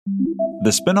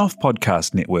The Spin-Off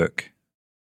Podcast Network.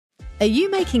 Are you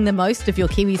making the most of your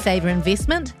KiwiSaver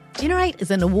investment? Generate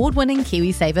is an award-winning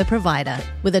KiwiSaver provider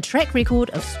with a track record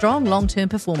of strong long-term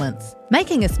performance.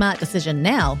 Making a smart decision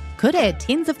now could add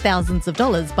tens of thousands of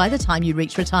dollars by the time you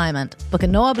reach retirement. Book a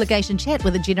no-obligation chat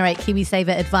with a Generate KiwiSaver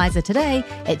advisor today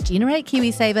at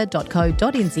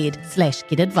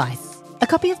generatekiwisaver.co.nz/getadvice. A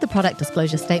copy of the product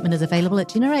disclosure statement is available at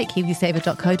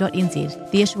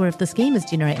generatekiwisaver.co.nz. The issuer of the scheme is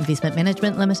Generate Investment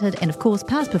Management Limited, and of course,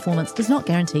 past performance does not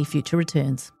guarantee future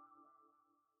returns.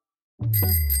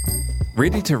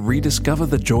 Ready to rediscover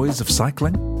the joys of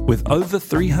cycling? With over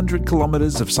 300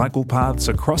 kilometres of cycle paths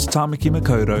across Tāmaki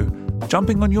Makaurau,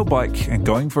 jumping on your bike and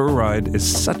going for a ride is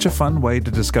such a fun way to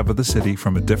discover the city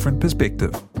from a different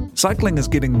perspective. Cycling is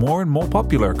getting more and more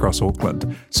popular across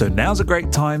Auckland, so now's a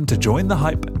great time to join the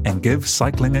hype and give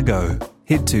cycling a go.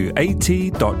 Head to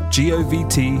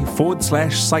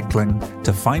at.govt/cycling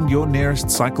to find your nearest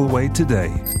cycleway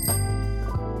today.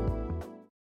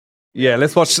 Yeah,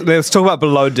 let's talk about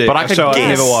Below Deck, But I a could show I've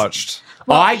guess. never watched.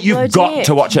 You've got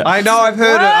to watch it. I know, I've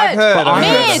heard it. But I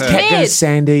Mid, think Captain mid.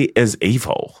 Sandy is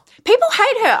evil. People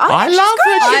hate her. I think love she's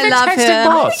her. great. She's a love fantastic her. I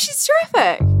boss. think she's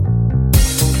terrific.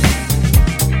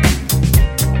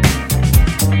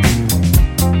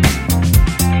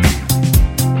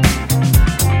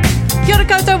 Kia ora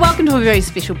koutou, welcome to a very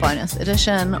special bonus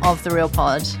edition of The Real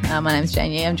Pod. My name's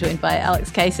Janie, I'm joined by Alex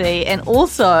Casey and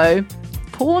also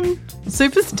porn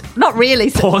superstar. Not really.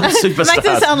 Porn Makes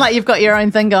superstars. it sound like you've got your own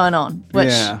thing going on, which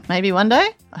Yeah. maybe one day,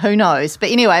 who knows.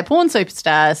 But anyway, porn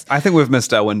superstars. I think we've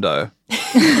missed our window.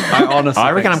 I honestly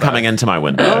I reckon think I'm so. coming into my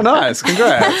window. Oh, nice.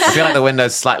 Congrats. I feel like the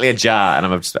window's slightly ajar and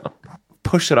I'm just about to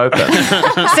push it open.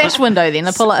 Sash window then,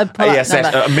 a pull-up Yes,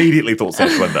 number. immediately thought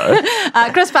sash window.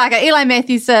 Chris Parker, Eli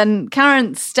Matthewson,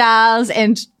 current stars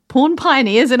and porn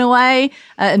pioneers in a way,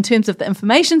 in terms of the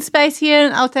information space here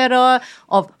in Aotearoa,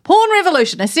 of Porn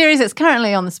Revolution, a series that's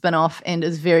currently on the spin-off and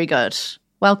is very good.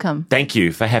 Welcome. Thank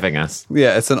you for having us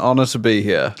Yeah, it's an honour to be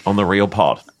here. on the Real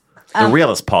Pod. The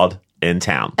realest pod in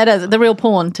town. It is the real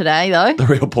porn today, though. The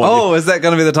Real Pod. Oh, is that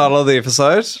going to be the title of the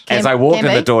episode? As I walked can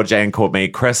in the be. door, Jane called me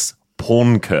Chris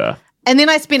Pornker. And then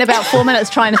I spent about 4 minutes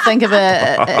trying to think of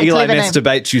a Eli clever name.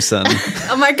 Matthewson.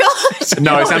 Oh my god.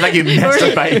 No, it sounds like you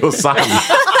masturbate your son. Sorry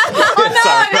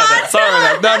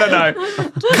about that. No.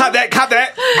 Cut that.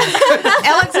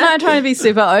 Alex and I are trying to be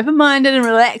super open-minded and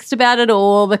relaxed about it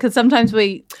all because sometimes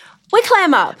we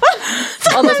clam up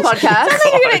on this podcast.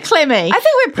 you're going to clemmy. I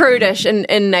think we're prudish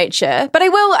in nature, but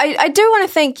I do want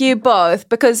to thank you both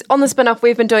because on the spin-off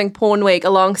we've been doing Porn Week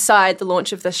alongside the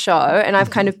launch of this show, and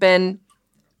I've kind of been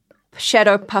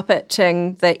shadow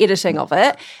puppeting the editing of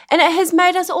it, and it has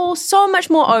made us all so much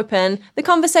more open. The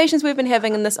conversations we've been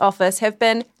having in this office have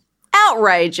been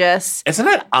outrageous. Isn't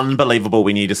it unbelievable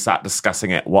when you just start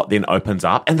discussing it, what then opens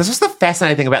up? And this is the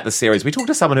fascinating thing about the series. We talked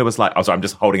to someone who was like, oh, sorry, I'm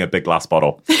just holding a big glass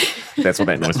bottle. That's what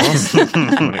that noise was.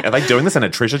 Are they doing this in a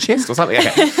treasure chest or something?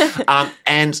 Okay.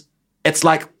 And it's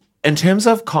like, in terms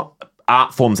of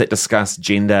art forms that discuss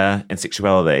gender and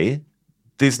sexuality,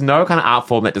 there's no kind of art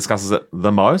form that discusses it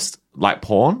the most, like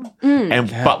porn.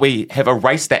 But we have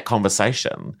erased that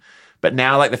conversation. But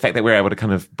now, like, the fact that we're able to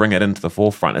kind of bring it into the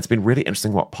forefront, it's been really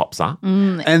interesting what pops up.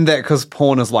 And that because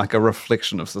porn is like a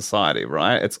reflection of society,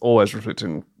 right? It's always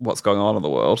reflecting what's going on in the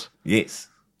world. Yes.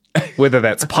 Whether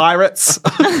that's pirates or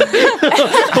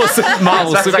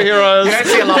Marvel So it's like, superheroes. you don't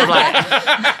see a lot of, like,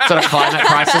 sort of climate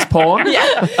crisis porn.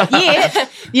 Yeah,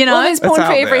 you know, Well, there's porn out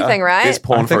for there. everything, right? There's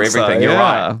porn I for think so, everything. You're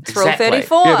yeah. right. It's Rule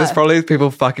 34. Yeah, there's probably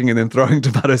people fucking and then throwing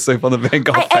tomato soup on the Van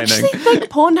Gogh I painting. actually think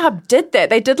Pornhub did that.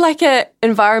 They did like a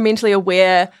environmentally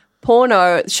aware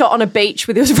porno shot on a beach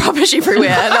where there was rubbish everywhere.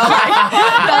 And they're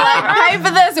like, pay for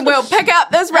this and we'll pick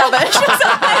up this rubbish.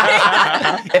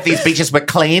 If these beaches were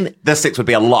clean, this sex would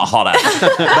be a lot hotter.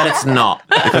 But it's not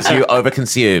because you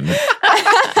overconsume.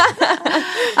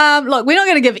 look, we're not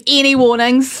going to give any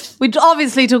warnings. We're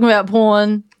obviously talking about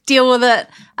porn. Deal with it.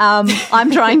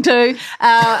 I'm trying to.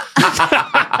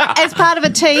 As part of a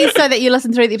tease so that you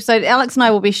listen through the episode, Alex and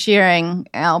I will be sharing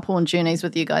our porn journeys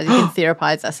with you guys. You can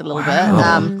therapize us a little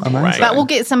bit. Right. But we'll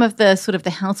get some of the sort of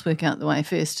the housework out the way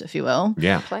first, if you will.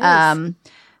 Yeah.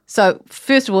 So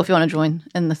first of all, if you want to join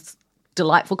in this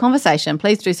delightful conversation,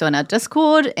 please do so in our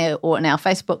Discord or in our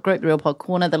Facebook group, The Real Pod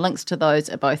Corner. The links to those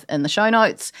are both in the show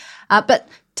notes. But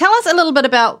tell us a little bit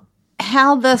about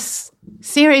how this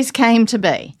series came to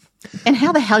be and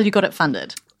how the hell you got it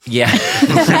funded. Yeah.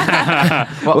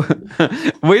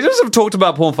 We just have talked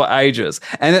about porn for ages,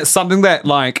 and it's something that,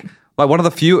 like, like one of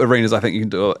the few arenas I think you can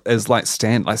do is like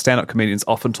stand-up comedians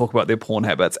often talk about their porn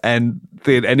habits and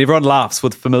everyone laughs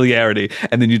with familiarity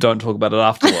and then you don't talk about it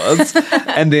afterwards.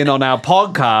 And then on our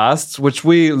podcast, which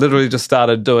we literally just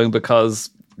started doing because,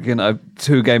 you know,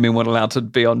 two gay men weren't allowed to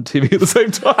be on TV at the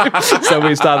same time. So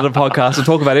we started a podcast to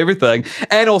talk about everything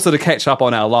and also to catch up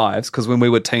on our lives because when we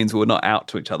were teens, we were not out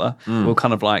to each other. We were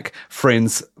kind of like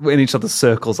friends in each other's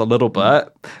circles a little bit.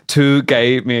 Two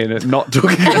gay men not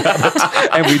talking about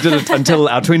it. And we did it until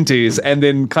our 20s and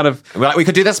then kind of... we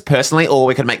could do this personally or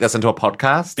we could make this into a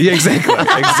podcast. Yeah,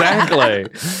 exactly.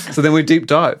 So then we deep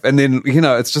dive. And then, you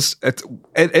know,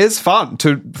 it is fun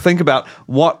to think about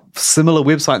what similar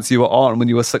websites you were on when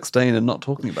you were 16 and not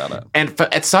talking about it. And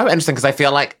it's so interesting because I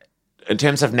feel like in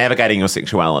terms of navigating your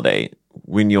sexuality,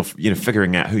 when you're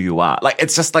figuring out who you are, like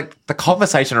it's just like the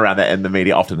conversation around that in the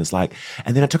media often is like,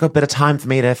 and then it took a bit of time for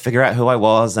me to figure out who I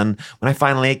was, and when I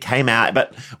finally came out,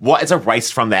 but what is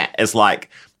erased from that is like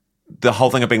the whole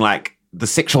thing of being like the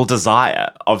sexual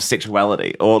desire of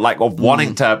sexuality or like of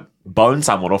wanting to bone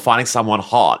someone or finding someone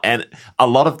hot, and a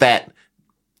lot of that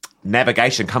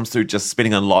navigation comes through just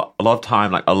spending a lot of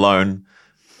time like alone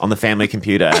on the family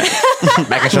computer,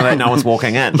 making sure that no one's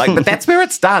walking in. Like, but that's where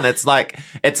it's done. It's like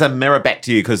it's a mirror back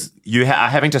to you because you are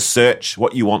having to search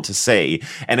what you want to see,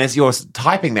 and as you're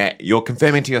typing that, you're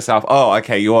confirming to yourself, oh,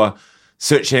 okay, you're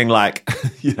searching like,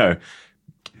 you know,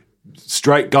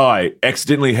 straight guy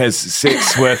accidentally has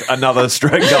sex with another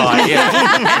straight guy.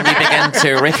 Yeah. And you begin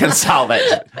to reconcile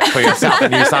that for yourself,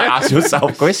 and you start asking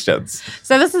yourself questions.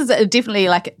 So this is definitely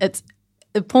like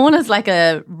porn is like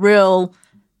a real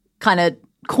kind of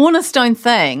cornerstone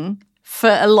thing for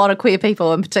a lot of queer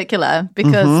people in particular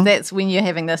because that's when you're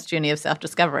having this journey of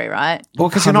self-discovery, right? Well,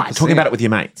 because you're not talking about it with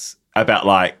your mates about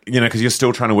like, you know, because you're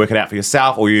still trying to work it out for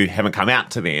yourself or you haven't come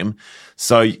out to them.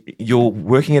 So you're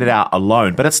working it out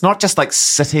alone. But it's not just like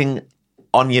sitting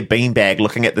on your beanbag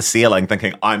looking at the ceiling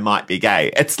thinking, I might be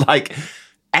gay. It's like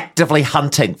actively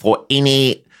hunting for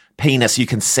any penis you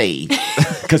can see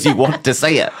because you want to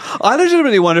see it. I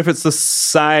legitimately wonder if it's the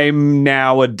same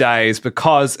nowadays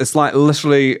because it's like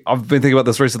literally, I've been thinking about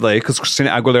this recently because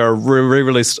Christina Aguilera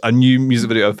re-released a new music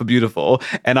video for Beautiful,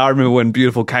 and I remember when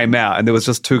Beautiful came out and there was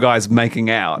just two guys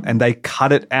making out and they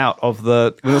cut it out of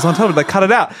when it was on television, they cut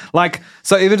it out. Like,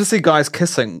 so even to see guys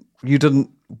kissing, you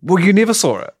never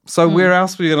saw it. So where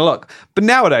else were you going to look? But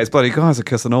nowadays, bloody guys are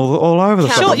kissing all over the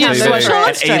Sure, fucking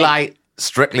TV. And Eli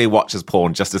strictly watches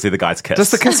porn just to see the guys kiss.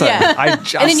 Just the kissing. Yeah. I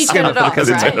just And then you turn it off, right?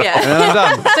 Yeah. And then I'm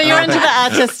done. So you're into the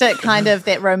artistic kind of,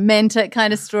 that romantic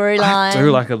kind of storyline. I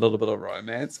do like a little bit of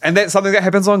romance. And that's something that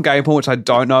happens on gay porn, which I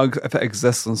don't know if it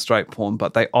exists on straight porn,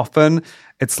 but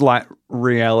it's like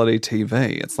reality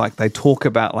TV. It's like they talk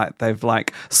about like they've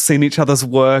like seen each other's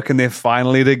work and they're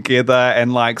finally together,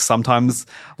 and like sometimes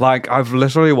like I've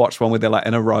literally watched one where they're like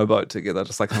in a rowboat together,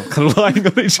 just like kind of lying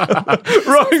on each other,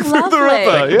 rowing through the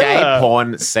river. The gay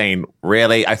porn scene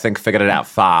really, I think, figured it out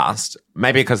fast.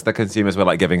 Maybe because the consumers were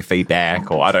like giving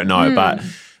feedback, or I don't know, but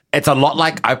it's a lot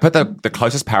like, I put the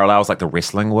closest parallels like the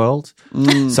wrestling world.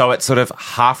 So it's sort of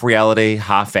half reality,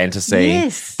 half fantasy.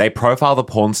 Yes. They profile the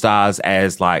porn stars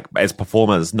as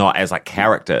performers, not as like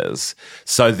characters.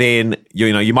 So then,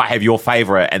 you know, you might have your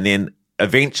favorite, and then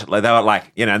eventually they'll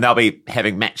like, you know, and they'll be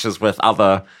having matches with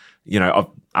other, you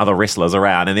know, other wrestlers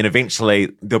around. And then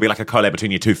eventually there'll be like a collab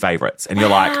between your two favorites. And you're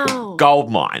like,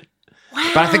 gold mine.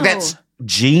 Wow. But I think that's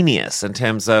genius in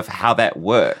terms of how that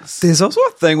works. There's also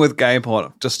a thing with gay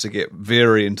porn, just to get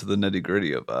very into the nitty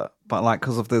gritty of it, but like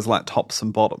because if there's like tops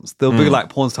and bottoms, there'll be like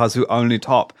porn stars who only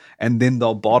top and then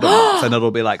they'll bottom us, and it'll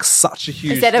be like such a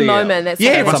huge Is that a deal. moment? That's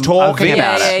Yeah, everyone's talking event,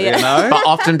 about it. you know? But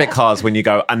often because when you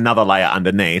go another layer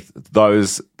underneath,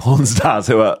 those porn stars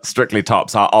who are strictly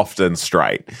tops are often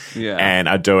straight and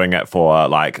are doing it for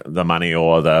like the money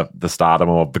or the stardom,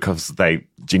 or because they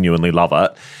genuinely love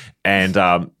it.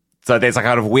 And so there's a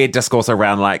kind of weird discourse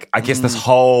around like, I guess this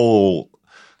whole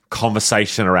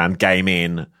conversation around gay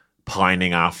men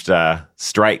pining after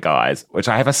straight guys, which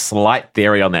I have a slight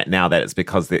theory on that now, that it's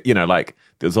because, you know, like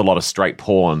there's a lot of straight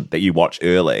porn that you watch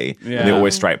early and they're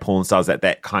always straight porn stars,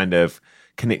 that kind of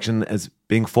connection is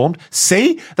being formed.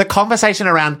 See, the conversation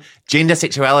around gender,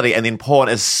 sexuality, and then porn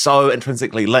is so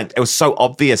intrinsically linked. It was so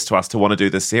obvious to us to want to do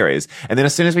this series. And then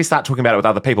as soon as we start talking about it with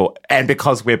other people, and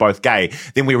because we're both gay,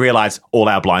 then we realize all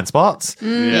our blind spots.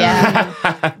 Yeah.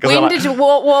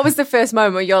 What was the first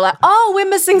moment where you're like, oh, we're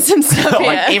missing some stuff here?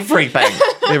 Like everything.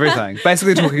 Everything.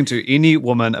 Basically talking to any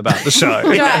woman about the show.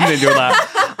 And then you're like,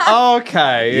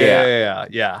 okay,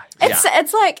 yeah.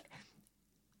 It's like,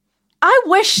 I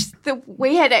wish that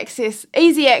we had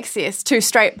easy access to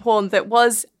straight porn that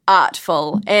was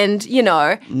artful and, you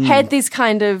know, had these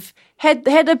kind of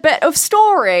had a bit of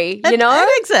story, you know?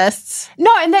 It exists.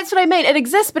 No, and that's what I mean. It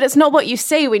exists, but it's not what you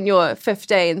see when you're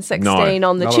 15, 16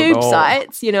 on the not tube at all.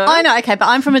 sites, you know? I know, okay, but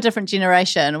I'm from a different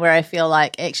generation where I feel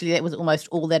like actually that was almost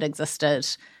all that existed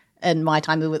in my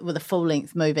time with the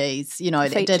full-length movies, you know,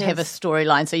 that did have a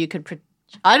storyline. So you could,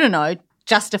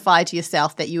 justify to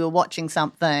yourself that you were watching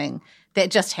something that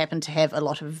just happened to have a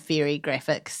lot of very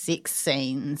graphic sex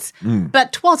scenes.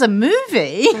 But 'twas a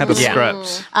movie. Had a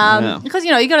script. Because,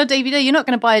 you know, you got a DVD. You're not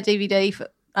going to buy a DVD for...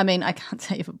 I mean, I can't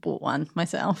say I've ever bought one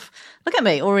myself. Look at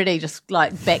me, already just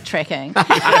like backtracking.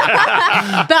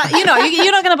 But, you know,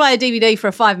 you're not going to buy a DVD for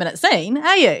a 5-minute scene,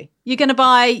 are you? You're going to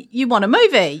buy, you want a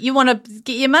movie. You want to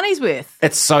get your money's worth.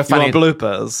 It's so You funny. want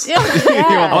bloopers. Yeah.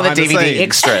 I want the behind the DVD scenes.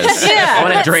 extras. Yeah, I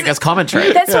want a director's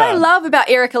commentary. That's what I love about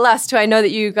Erica Lust, who I know that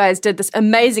you guys did this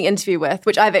amazing interview with,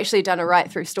 which I've actually done a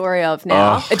right-through story of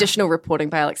now. Additional reporting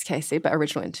by Alex Casey, but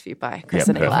original interview by Chris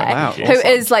and perfect. Eli, Wow, who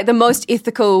is like the most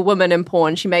ethical woman in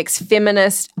porn. She makes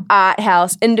feminist, art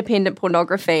house, independent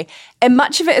pornography, and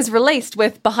much of it is released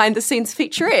with behind-the-scenes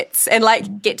featurettes and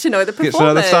like get to know the performers. Get to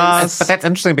know the stars. But that's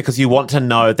interesting because you want to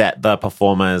know that the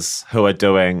performers who are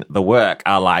doing the work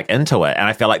are like into it, and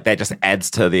I feel like that just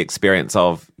adds to the experience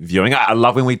of viewing. I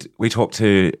love when we talk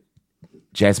to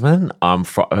Jasmine,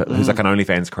 who's like an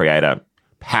OnlyFans creator,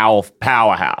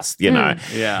 powerhouse, you know.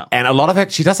 Yeah. And a lot of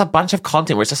it, she does a bunch of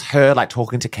content where it's just her like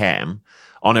talking to Cam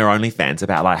on her OnlyFans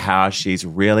about like how she's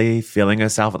really feeling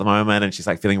herself at the moment, and she's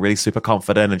like feeling really super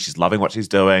confident, and she's loving what she's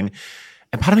doing.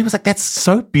 And part of me was like, that's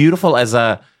so beautiful as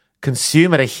a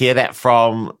consumer to hear that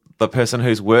from the person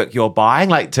whose work you're buying,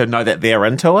 like to know that they're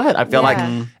into it. I feel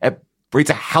like it breeds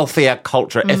a healthier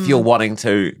culture if you're wanting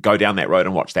to go down that road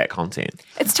and watch that content.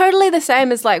 It's totally the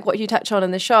same as like what you touch on in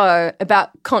the show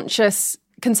about conscious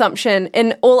consumption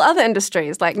in all other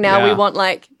industries. Like now we want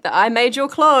like the I made your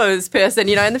clothes person,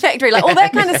 you know, in the factory, like all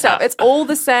that kind of stuff. It's all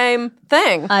the same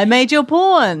thing. I made your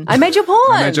porn. I made your porn.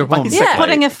 I made your porn. Yeah.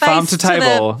 Putting a face Farm to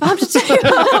table. Farm to table.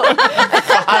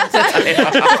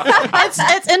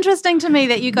 It's interesting to me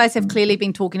that you guys have clearly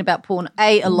been talking about porn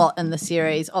a lot in the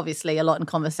series, obviously a lot in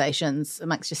conversations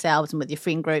amongst yourselves and with your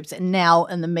friend groups, and now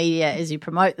in the media as you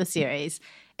promote the series,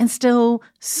 and still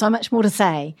so much more to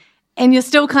say. And you're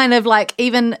still kind of like,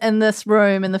 even in this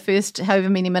room, in the first however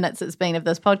many minutes it's been of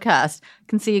this podcast,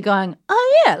 can see you going,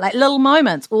 oh yeah, like little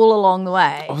moments all along the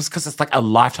way. It was because it's like a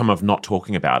lifetime of not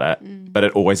talking about it, but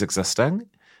it always existing.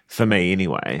 For me,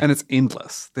 anyway. And it's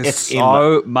endless. There's It's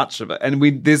so much of it.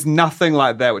 And there's nothing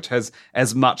like that which has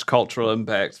as much cultural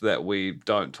impact that we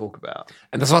don't talk about.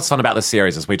 And that's what's fun about this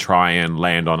series is we try and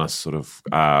land on a sort of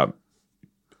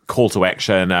call to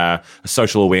action, a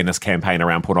social awareness campaign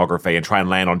around pornography, and try and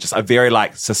land on just a very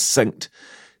like succinct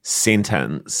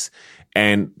sentence.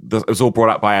 And it was all brought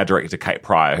up by our director, Kate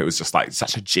Pryor, who was just like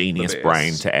such a genius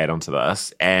brain to add onto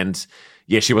this. And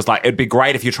yeah, she was like, it'd be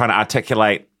great if you're trying to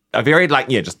articulate a very like,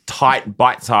 just tight,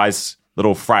 bite-sized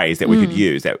little phrase that we could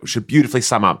use that should beautifully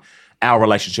sum up our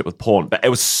relationship with porn. But it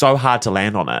was so hard to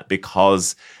land on it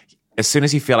because as soon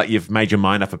as you feel like you've made your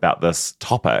mind up about this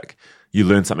topic, you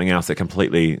learn something else that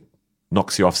completely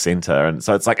knocks you off center. And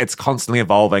so it's like, it's constantly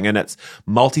evolving and it's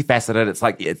multifaceted. It's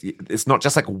like, it's not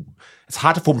just like, it's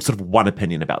hard to form sort of one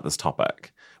opinion about this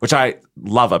topic, which I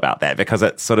love about that because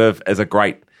it sort of is a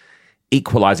great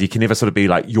equalizer. You can never sort of be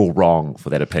like, you're wrong for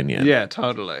that opinion. Yeah,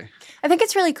 totally. I think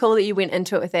it's really cool that you went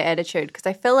into it with that attitude because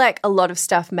I feel like a lot of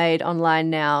stuff made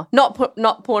online now, not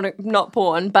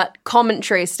porn, but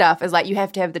commentary stuff is like you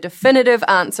have to have the definitive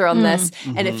answer on this,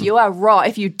 and if you are wrong,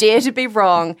 if you dare to be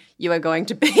wrong, you are going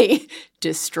to be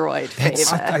destroyed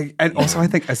forever. And also, I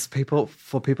think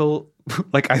for people,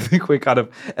 like I think we're kind of,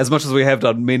 as much as we have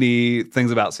done many things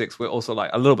about sex, we're also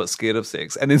like a little bit scared of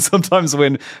sex. And then sometimes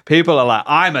when people are like,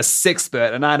 I'm a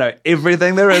sexpert and I know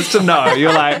everything there is to know,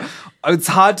 you're like, it's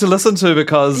hard to listen to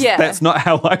because that's not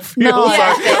how I feel. No. So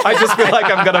I just feel like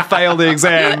I'm going to fail the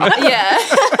exam. Yeah.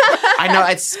 I know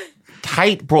it's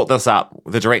Kate brought this up,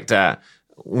 the director,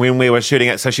 when we were shooting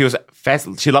it. So she was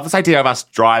she loved this idea of us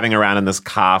driving around in this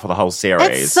car for the whole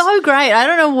series. It's so great. I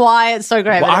don't know why it's so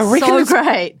great, Well, but I reckon it's so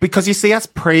great. because you see us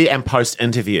pre and post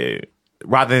interview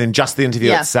rather than just the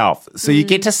interview itself. So you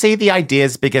get to see the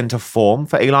ideas begin to form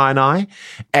for Eli and I.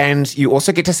 And you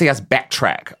also get to see us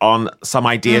backtrack on some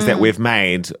ideas that we've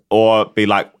made or be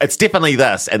like, it's definitely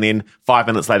this. And then 5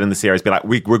 minutes later in the series, be like,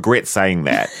 we regret saying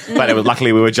that. But it was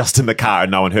luckily we were just in the car and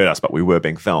no one heard us, but we were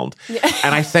being filmed.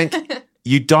 And I think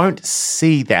you don't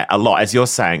see that a lot, as you're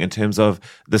saying, in terms of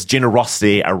this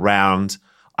generosity around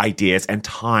ideas and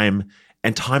time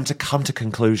to come to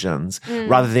conclusions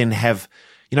rather than have...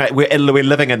 You know, we're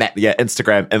living in that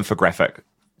Instagram infographic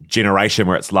generation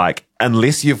where it's like,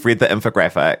 unless you've read the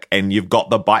infographic and you've got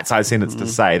the bite-sized sentence to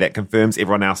say that confirms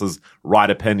everyone else's right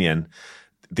opinion,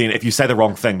 then if you say the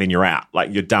wrong thing, then you're out.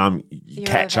 Like, you're dumb, you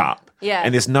catch up. Yeah.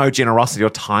 And there's no generosity or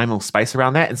time or space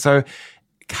around that. And so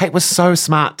Kate was so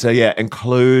smart to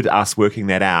include us working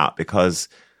that out, because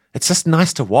it's just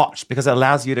nice to watch, because it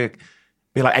allows you to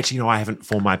be like, actually, I haven't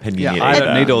formed my opinion yet. I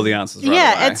don't need all the answers right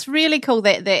away. It's really cool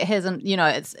that hasn't,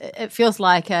 it feels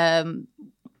like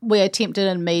we're tempted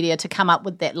in media to come up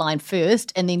with that line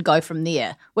first and then go from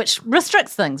there, which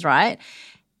restricts things, right?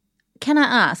 Can I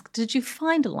ask, did you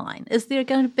find a line? Is there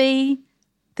going to be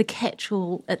the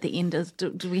catch-all at the end?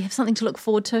 Do we have something to look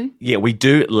forward to? Yeah, we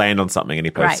do land on something in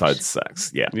episode Great.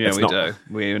 6. Yeah, Yeah, we do.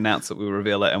 We announce it, we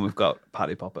reveal it, and we've got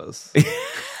party poppers.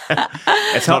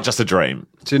 It's not just a dream.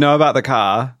 Do you know about the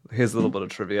car? Here's a little bit of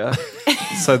trivia.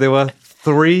 So there were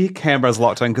 3 cameras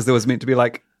locked in, because there was meant to be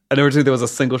and originally there was a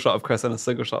single shot of Chris and a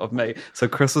single shot of me. So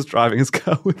Chris was driving his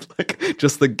car with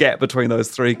just the gap between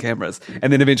those 3 cameras.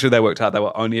 And then eventually they worked out they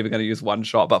were only ever going to use one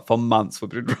shot, but for months we've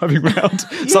been driving around,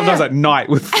 sometimes at night,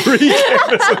 with 3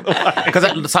 cameras in the way.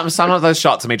 Because some of those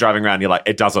shots of me driving around, you're like,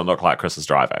 it doesn't look like Chris is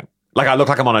driving. Like, I look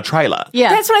like I'm on a trailer.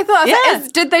 Yeah. That's what I thought. I was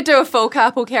like, did they do a full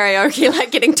carpool karaoke,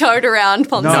 like getting towed around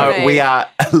Ponce No, Bay? we are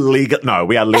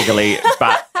legally,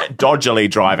 but dodgily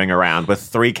driving around with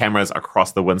 3 cameras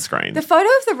across the windscreen. The photo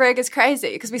of the rig is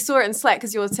crazy, because we saw it in Slack,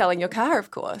 because you were selling your car,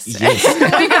 of course. Yes.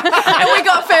 and we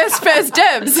got first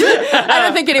dibs. I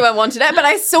don't think anyone wanted it, but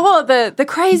I saw the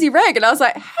crazy rig, and I was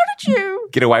like, how did you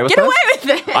Get away with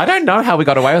it? I don't know how we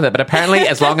got away with it, but apparently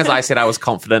as long as I said I was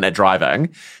confident at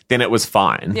driving, then it was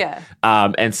fine. Yeah.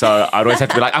 And so I'd always have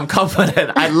to be like, I'm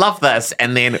confident. I love this.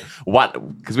 And then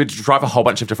because we'd drive a whole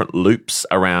bunch of different loops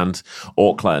around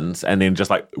Auckland, and then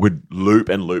just we'd loop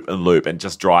and loop and loop and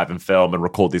just drive and film and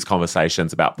record these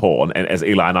conversations about porn. And as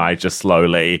Eli and I just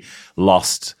slowly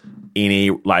lost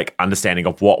any understanding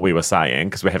of what we were saying,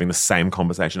 because we're having the same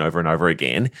conversation over and over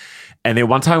again. And then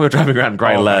one time we were driving around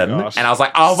Grey Lynn, and I was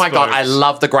like, oh my God, I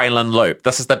love the Grey Lynn loop.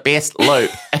 This is the best loop.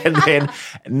 And then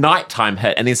nighttime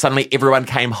hit, and then suddenly everyone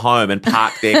came home and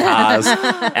parked their cars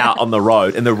out on the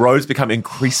road, and the roads become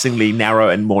increasingly narrow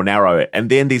and more narrow.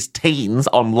 And then these teens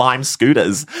on Lime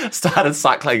scooters started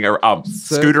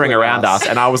scootering around us,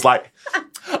 and I was like,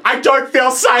 I don't feel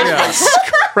safe. Yeah.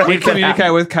 We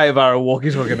communicate with Kay via a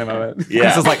walkie-talkie in a moment. Yeah.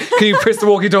 Chris is like, can you press the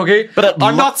walkie-talkie? But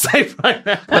I'm not safe right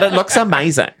now. But it looks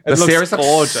amazing. The series looks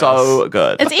gorgeous. so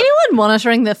good. Is anyone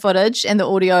monitoring the footage and the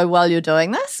audio while you're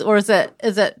doing this, or is it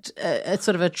a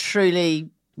sort of a truly?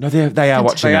 No, they are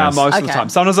watching They are us. most of the time.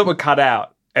 Sometimes it would cut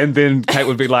out, and then Kate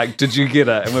would be like, did you get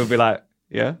it? And we'd be like,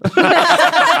 yeah.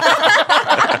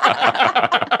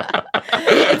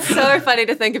 It's so funny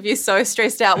to think of you so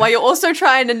stressed out while you're also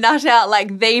trying to nut out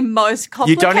the most You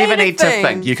complicated don't even need to thing.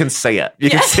 think. You can see it. You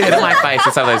can see it in my face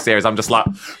in some of those series. I'm just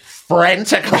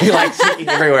frantically checking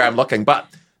everywhere I'm looking. But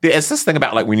there is this thing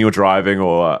about when you're driving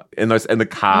or in the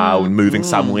car or moving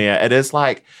somewhere. It is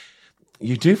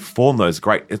you do form those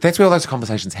great. That's where all those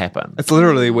conversations happen. It's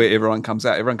literally where everyone comes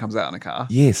out. Everyone comes out in a car.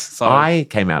 Yes. So- I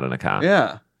came out in a car.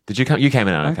 Yeah. Did you come? You came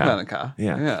out in a I car. came out in a car.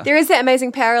 Yeah. There is that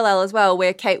amazing parallel as well,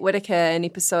 where Kate Whitaker in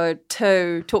episode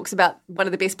 2 talks about one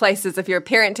of the best places if you're a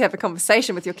parent to have a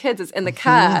conversation with your kids is in the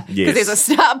car, because Yes. there's a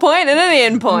start point and an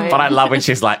end point. But I love when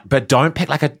she's like, but don't pick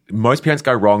most parents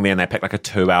go wrong there and they pick a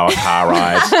 2-hour car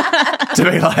ride to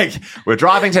be like, we're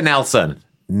driving to Nelson.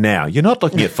 Now, you're not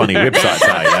looking at funny websites,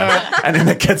 are you? And then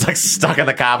the kid's stuck in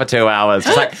the car for 2 hours.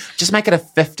 Just make it a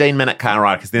 15-minute car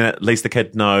ride, because then at least the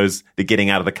kid knows they're getting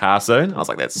out of the car soon. I was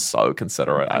like, that's so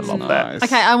considerate. I love that.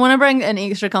 Okay, I want to bring an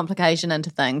extra complication into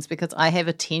things, because I have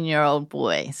a 10-year-old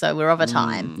boy, so we're of a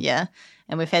time, yeah,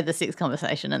 and we've had the sex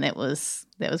conversation, and that was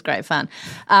great fun.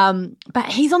 But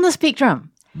he's on the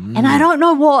spectrum. And I don't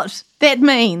know what that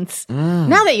means.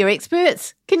 Now that you're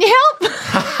experts, can you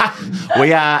help?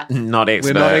 We are not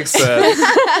experts. We're not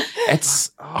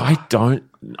experts. I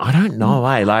don't know,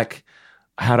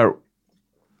 how to,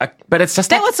 but it's just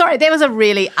That was a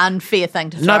really unfair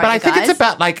thing to throw No, but at I you think guys. it's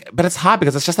about but it's hard,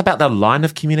 because it's just about the line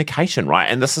of communication, right?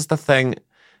 And this is the thing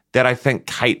that I think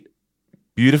Kate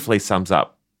beautifully sums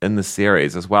up in the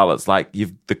series as well. It's you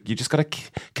just got to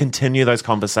continue those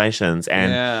conversations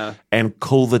and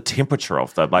cool the temperature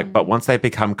of them. But once they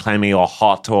become clammy or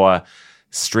hot or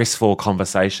stressful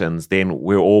conversations, then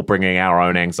we're all bringing our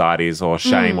own anxieties or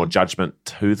shame or judgment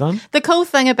to them. The cool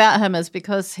thing about him is,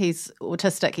 because he's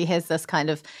autistic, he has this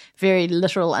kind of very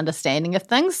literal understanding of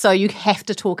things. So you have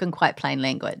to talk in quite plain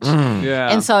language.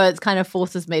 Yeah. And so it kind of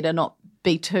forces me to not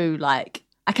be too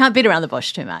I can't beat around the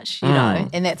bush too much, you know,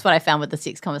 and that's what I found with the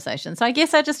sex conversation. So I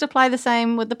guess I just apply the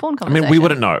same with the porn I conversation. mean, we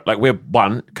wouldn't know. Like, we're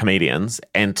one, comedians,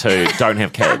 and two, don't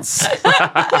have kids.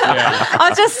 I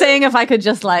was just seeing if I could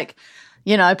just like,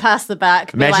 you know, pass the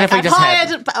buck. Imagine if we I've just hired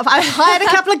a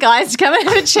couple of guys to come and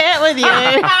have a chat with you.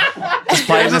 Just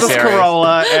play the This series.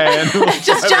 Corolla and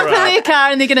Just jump in their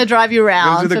car and they're going to drive you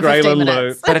around Into the for 15 Greyland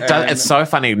minutes. Loop. But it's so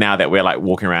funny now that we're like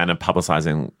walking around and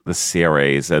publicizing the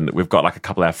series, and we've got like a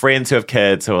couple of our friends who have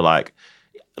kids who are like,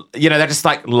 you know, they're just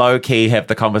like low key have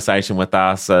the conversation with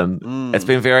us, and it's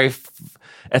been very.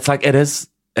 It's like it is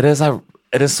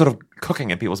sort of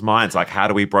cooking in people's minds. Like, how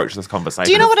do we broach this conversation?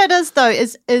 Do you know what it is though?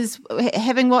 Is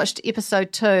having watched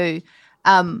episode 2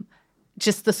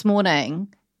 just this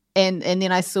morning, and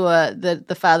then I saw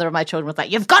the father of my children was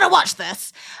like, "You've got to watch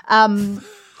this."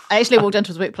 I actually walked into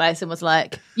his workplace and was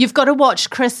like, "You've got to watch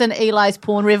Chris and Eli's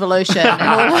Porn Revolution."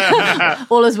 And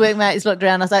all his workmates looked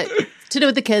around. I was like, "To do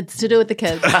with the kids. To do with the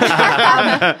kids."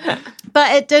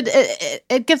 But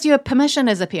it gives you a permission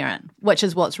as a parent, which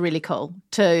is what's really cool,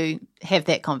 to have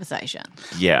that conversation.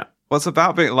 Yeah. Well, it's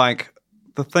about being like,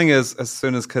 the thing is, as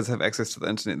soon as kids have access to the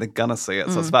internet, they're going to see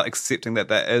it. So it's about accepting that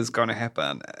is going to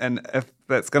happen. And if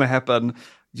that's going to happen,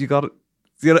 you got to,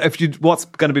 you know, what's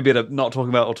going to be better, not talking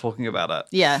about it or talking about it.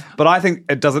 Yeah. But I think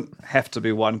it doesn't have to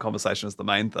be one conversation as the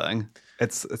main thing.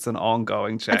 It's an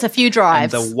ongoing chat. It's a few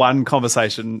drives. And the one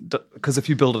conversation, because if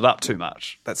you build it up too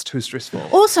much, that's too stressful.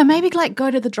 Also, maybe like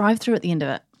go to the drive-through at the end of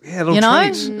it. Yeah, a little You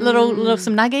know, treat. little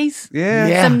some nuggies.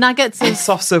 Yeah. Some nuggets of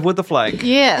Soft serve with the flake.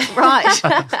 yeah, right.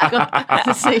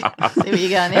 see where you're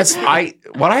going there.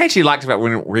 What I actually liked about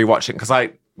when rewatching, because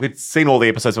we'd seen all the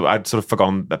episodes, but I'd sort of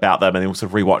forgotten about them, and then we'll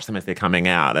sort of rewatch them as they're coming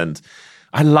out. And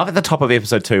I love at the top of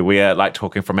episode 2, we're like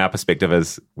talking from our perspective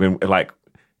as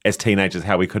teenagers,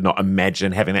 how we could not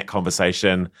imagine having that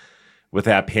conversation with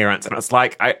our parents. And it's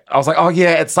like, I was like, oh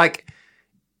yeah, it's like,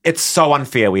 it's so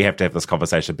unfair we have to have this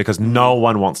conversation because no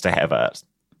one wants to have it.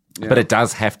 Yeah. But it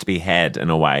does have to be had in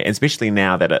a way, and especially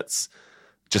now that it's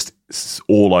just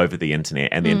all over the internet,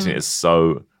 and the internet is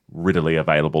so readily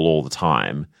available all the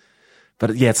time.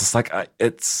 But yeah, it's just like,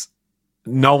 it's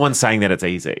no one's saying that it's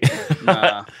easy.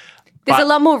 Nah. There's a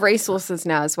lot more resources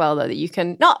now as well, though, that you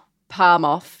can not palm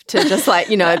off to just like,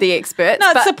 you know, the experts. No,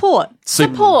 but it's support.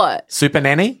 Support. Super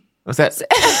Nanny? Was that? Sit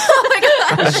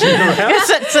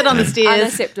on the stairs.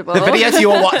 Unacceptable. The videos you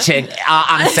were watching are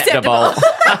unacceptable.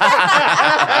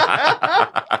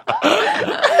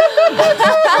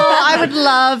 I would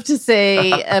love to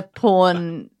see a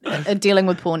dealing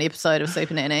with porn episode of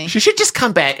Super Nanny. She should just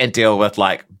come back and deal with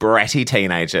like bratty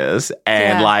teenagers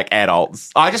and like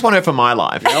adults. I just want her for my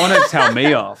life. I want to tell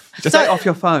me off. Just say off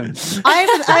your phone.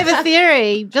 I have a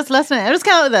theory. Just listening. I'll just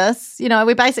come up with this. You know,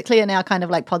 we're basically in our kind of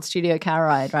like pod studio car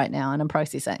ride right now, and I'm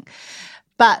processing.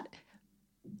 But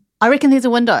I reckon there's a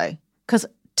window because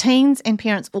teens and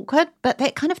parents awkward, but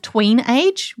that kind of tween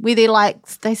age where they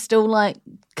still like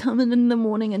come in the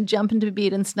morning and jump into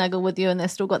bed and snuggle with you, and they've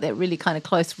still got that really kind of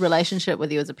close relationship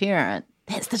with you as a parent.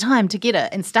 That's the time to get it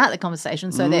and start the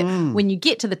conversation so that when you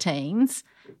get to the teens,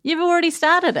 you've already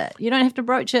started it. You don't have to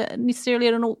broach it necessarily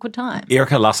at an awkward time.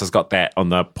 Erica Luss has got that on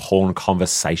the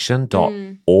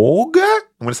pornconversation.org. I'm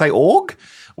going to say org,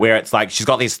 where it's like she's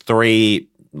got these 3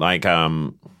 like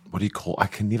what do you call? I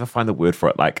can never find the word for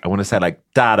it. Like I want to say like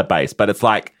database, but it's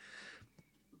like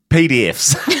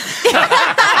PDFs.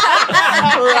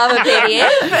 Love a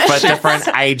PDF. For different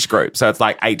age groups. So it's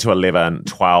like 8 to 11,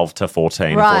 12 to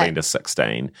 14, Right. 14 to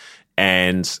 16.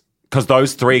 And because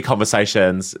those 3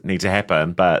 conversations need to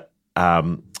happen, but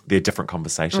they're different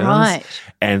conversations. Right.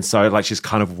 And so like she's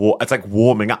kind of, it's like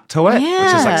warming up to it, which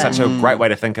is like such a great way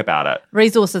to think about it.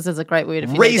 Resources is a great word.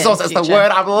 If you need that in Resource is the future.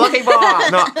 word I'm looking for,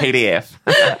 not PDF.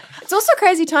 It's also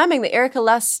crazy timing that Erica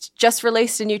Lust just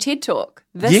released a new TED Talk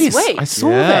this Yes, week. I saw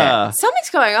that. Something's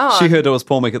going on. She heard it was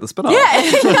Porn Week at the spin-off.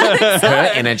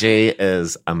 Her energy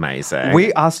is amazing.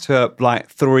 We asked her like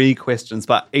 3 questions,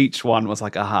 but each one was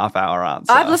like a half-hour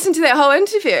answer. I've listened to that whole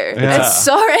interview. It's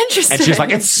so interesting. And she's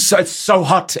like, it's so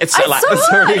hot. It's so, It's like, so it's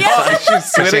hot, really yeah. hot.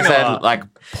 She's sweating a in lot. like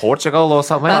Portugal or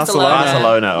something.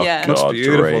 Barcelona. Oh, Yeah. Looks God,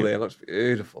 beautiful dream. there. Looks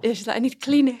beautiful. Yeah, she's like, I need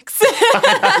Kleenex.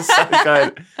 It's so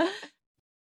good.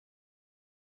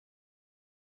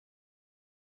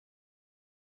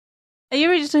 Are you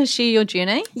ready to share your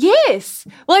journey? Yes.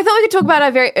 Well, I thought we could talk about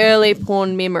our very early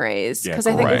porn memories Yeah, because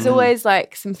I think great. there's always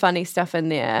like some funny stuff in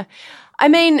there. I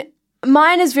mean,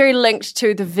 mine is very linked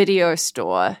to the video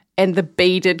store and the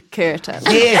beaded curtain.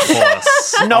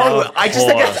 Yes. No, I just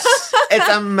think it's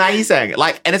amazing.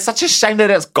 Like, and it's such a shame that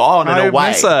it's gone in I a way.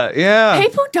 miss it. Yeah.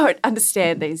 People don't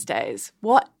understand these days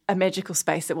what a magical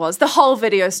space it was. The whole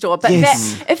video store. But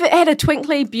Yes. that, if it had a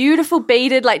twinkly, beautiful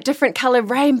beaded, like different color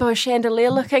rainbow chandelier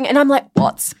looking, and I'm like,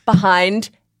 what's behind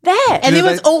that? And there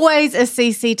was always a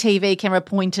CCTV camera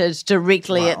pointed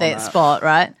directly at that spot,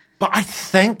 right? But I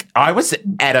think I was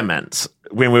adamant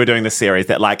when we were doing the series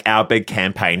that like our big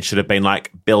campaign should have been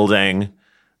like building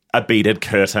a beaded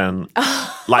curtain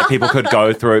like people could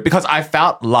go through, because I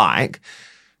felt like,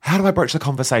 how do I broach the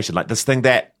conversation? Like this thing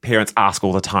that parents ask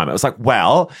all the time. It was like,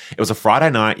 well, it was a Friday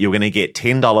night. You were going to get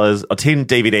 $10 or 10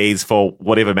 DVDs for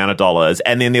whatever amount of dollars.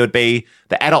 And then there would be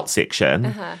the adult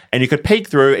section and you could peek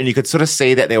through and you could sort of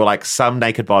see that there were like some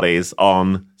naked bodies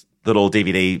on little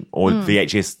DVD or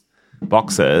VHS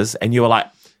boxes. And you were like,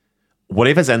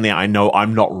 whatever's in there, I know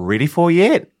I'm not ready for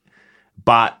yet,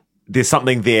 but there's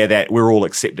something there that we're all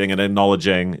accepting and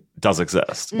acknowledging does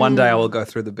exist. One day I will go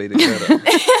through the beaded curtain.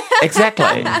 Exactly.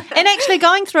 And actually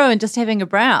going through and just having a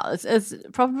browse is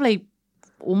probably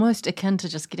almost akin to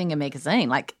just getting a magazine.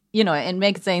 Like, you know, in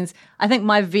magazines, I think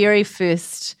my very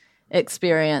first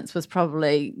experience was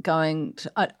probably going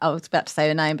to, I was about to say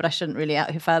her name, but I shouldn't really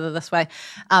out her father this way.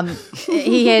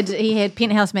 He had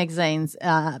Penthouse magazines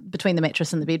between the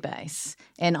mattress and the bed base.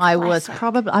 And I was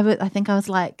probably, I think I was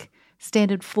like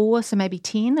standard 4, so maybe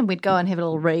 10, and we'd go and have a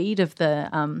little read of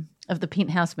the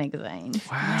Penthouse magazine.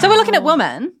 Wow. So we're looking at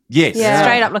women. Yes. Yeah.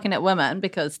 Straight up looking at women,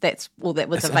 because that's all that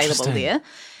was available there.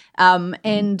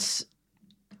 And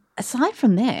aside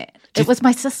from that, it was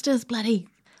my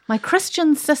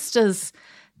Christian sister's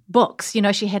books. You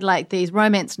know, she had like these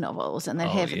romance novels, and there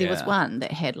was one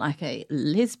that had like a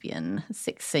lesbian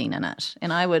sex scene in it.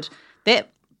 And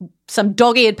some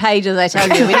dog-eared pages, I tell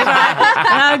you. Whenever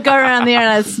I would go around there and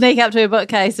I'd sneak up to a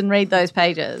bookcase and read those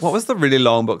pages. What was the really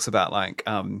long books about, like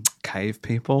cave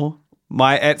people?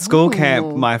 At school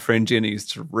camp, my friend Jenny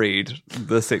used to read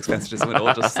the sex passages, and we'd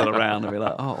all just sit around and be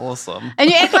like, "Oh, awesome!" And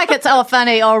you act like it's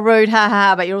funny, rude, ha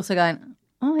ha, but you're also going,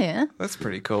 "Oh yeah, That's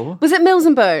pretty cool. Was it Mills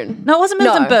and Boone? no, it wasn't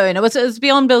Mills and Boone. It was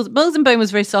beyond Mills. Mills and Boone was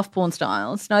very soft porn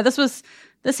styles. No,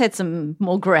 this had some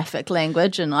more graphic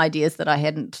language and ideas that I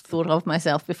hadn't thought of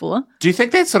myself before. Do you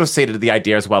think that sort of seeded the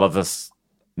idea as well of this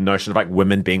notion of like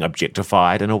women being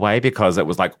objectified in a way, because it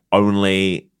was like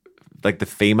only like the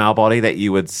female body that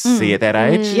you would see at that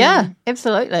age? Yeah,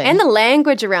 absolutely. And the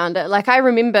language around it. Like, I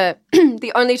remember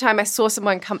the only time I saw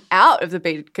someone come out of the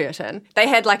beaded curtain, they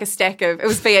had like a stack of, it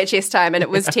was VHS time, and it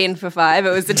was 10 for $5.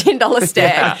 It was the $10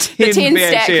 stack. The 10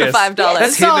 stack for $5.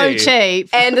 That's so heavy. cheap.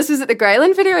 And this was at the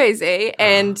Greyland Video Easy.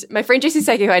 And my friend Jesse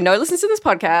Saki, who I know listens to this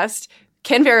podcast,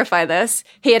 can verify this.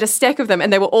 He had a stack of them,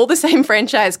 and they were all the same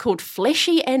franchise called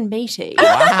Fleshy and Meaty.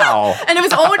 Wow. And it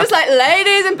was all just like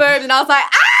ladies and boobs, and I was like,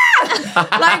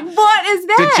 like, what is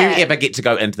that? Did you ever get to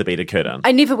go into the beaded curtain?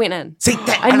 I never went in. See,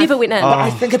 I never went in.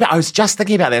 But I was just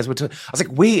thinking about that as I was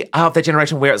like, we are of that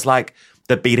generation where it's like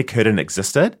the beaded curtain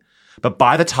existed, but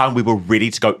by the time we were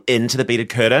ready to go into the beaded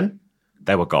curtain,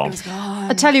 they were gone.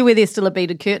 I'll tell you where there's still a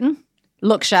beaded curtain.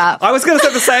 Look Sharp. I was going to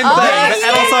say the same thing. The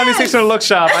adults only section of Look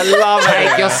Sharp. I love it.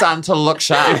 Take your son to Look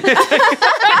Sharp.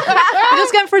 We're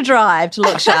just going for a drive to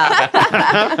Look Sharp.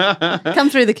 Come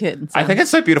through the curtains. I think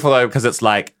it's so beautiful though, because it's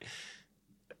like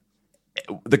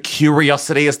the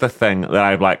curiosity is the thing that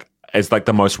I like. Is like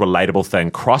the most relatable thing.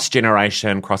 Cross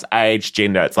generation, cross age,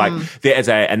 gender. It's like there is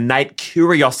a innate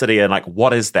curiosity and like,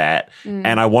 what is that?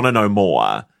 And I want to know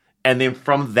more. And then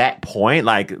from that point,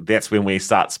 like that's when we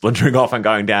start splintering off and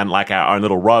going down like our own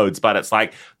little roads. But it's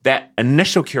like that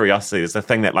initial curiosity is the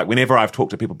thing that like whenever I've talked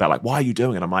to people about like, why are you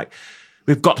doing it? I'm like,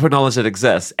 we've got to acknowledge it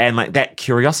exists. And like that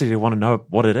curiosity to want to know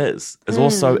what it is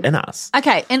also in us.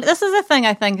 Okay, and this is a thing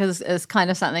I think is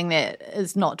kind of something that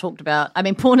is not talked about. I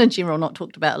mean, porn in general, not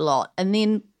talked about a lot. And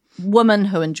then women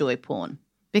who enjoy porn.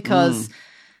 Because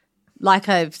like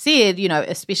I've said, you know,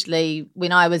 especially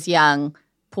when I was young,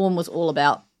 porn was all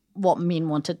about what men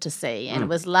wanted to see, and it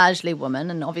was largely women,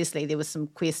 and obviously there was some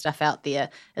queer stuff out there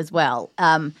as well.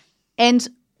 And at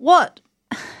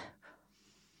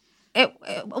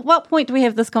what point do we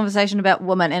have this conversation about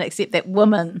women and accept that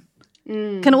women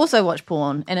can also watch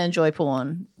porn and enjoy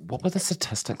porn? What were the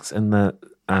statistics in the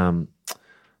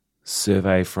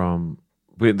survey from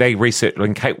where they researched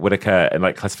when Kate Whitaker and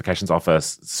like classifications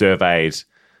office surveyed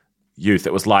youth?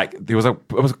 It was like it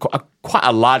was quite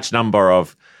a large number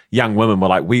of young women were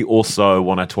like, we also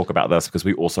want to talk about this because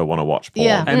we also want to watch porn.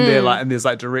 Yeah. And they're like, and there's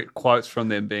like direct quotes from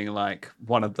them being like,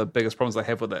 one of the biggest problems I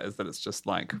have with it is that it's just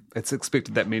like it's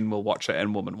expected that men will watch it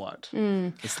and women won't.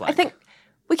 It's like, I think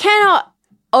we cannot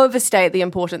overstate the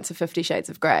importance of 50 Shades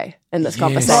of Grey in this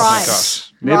conversation. oh my Right.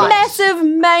 gosh, Right. Massive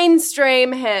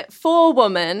mainstream hit for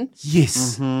women.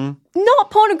 Yes. Not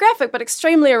pornographic, but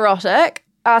extremely erotic.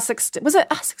 R16. Was it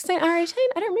R16, R18?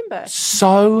 I don't remember.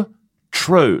 So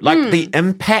true. Like the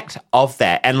impact of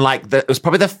that, and like it was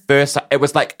probably the first. It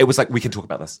was like we can talk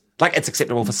about this. Like it's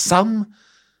acceptable for some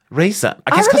reason.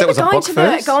 I guess because it was a book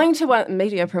first. Going to one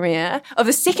media premiere of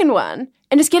the second one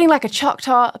and just getting like a chalk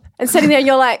top and sitting there and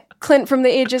you're like, Clint from the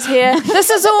edges here.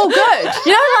 This is all good.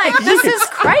 You know, like this is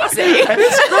crazy.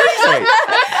 It's crazy.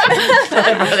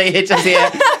 Clint from the edges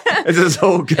here. This is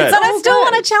all good. But I still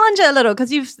want to challenge it a little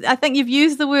because I think you've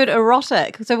used the word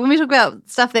erotic. So when we talk about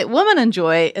stuff that women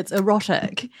enjoy, it's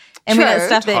erotic. And when it's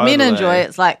stuff that men enjoy,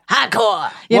 it's like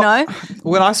hardcore, you know?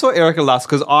 When I saw Erica last,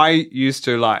 because I used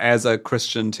to, like, as a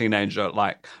Christian teenager,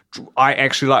 like, I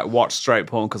actually, like, watched straight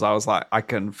porn because I was like, I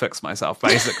can fix myself,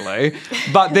 basically.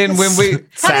 But then when we...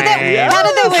 How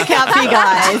did that work out for you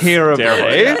guys?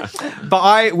 Terribly.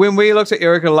 But when we looked at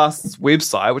Erica Lust's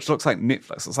website, which looks like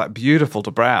Netflix, it's, like, beautiful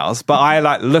to browse. But I,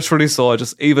 like, literally saw,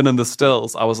 just even in the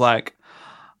stills, I was like,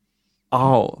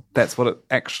 oh, that's what it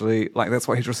actually, like, that's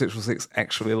what heterosexual sex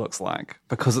actually looks like.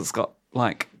 Because it's got,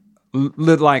 like,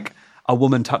 like a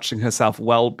woman touching herself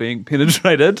while being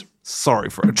penetrated. Sorry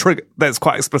for a trigger. That's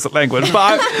quite explicit language.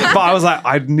 But I was like,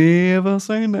 I'd never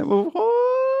seen that before.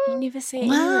 You never seen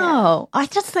Wow. I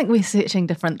just think we're searching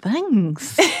different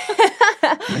things.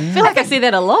 I feel like I see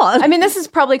that a lot. I mean, this is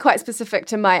probably quite specific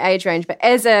to my age range, but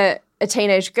as a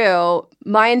teenage girl,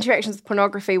 my interactions with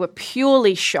pornography were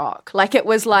purely shock. Like, it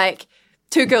was like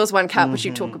Two Girls, One Cup, which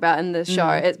you talk about in the show.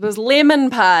 It was Lemon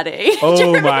Party.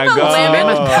 Oh my God.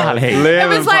 Lemon Party. It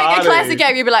was like a classic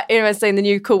game. You'd be like, anyone's seen the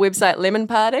new cool website Lemon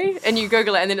Party? And you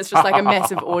Google it and then it's just like a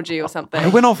massive orgy or something.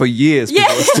 It went on for years. People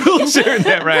are still sharing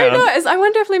that round. Who knows? I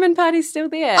wonder if Lemon Party's still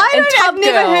there. I've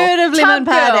never heard of Lemon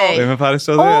Party. Lemon Party's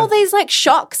still there. All these like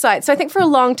shock sites. So I think for a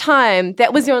long time,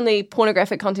 that was the only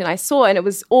pornographic content I saw, and it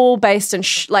was all based on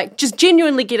like just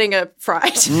genuinely getting a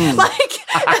fright. Like,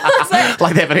 I was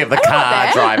like that video of the car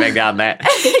driving down that.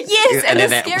 Yes, and the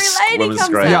scary lady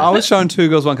comes out. Yeah, I was showing Two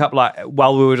Girls, One Cup like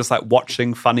while we were just like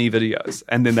watching funny videos,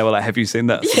 and then they were like, "Have you seen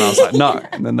this?" And I was like, "No,"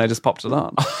 and then they just popped it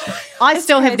on. I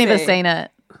still have crazy. never seen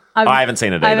it. I haven't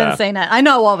seen it either. I haven't seen it. I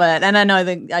know of it, and I know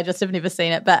that I just have never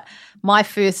seen it. But I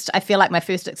feel like my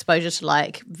first exposure to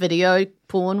like video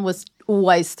porn was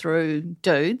always through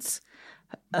dudes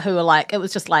who were like, it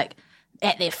was just like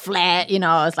at their flat, you know.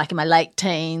 I was like in my late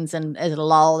teens, and as a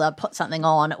lull, they'd put something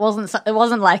on. It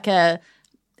wasn't like an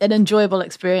enjoyable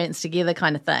experience together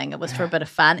kind of thing. It was for a bit of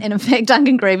fun. And in fact,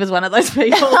 Duncan Grieve was one of those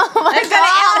people. Oh my I'm going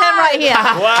to out him right here.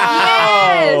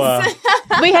 Wow.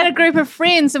 Yes. We had a group of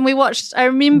friends and we watched,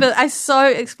 I so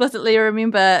explicitly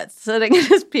remember sitting at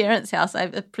his parents' house, I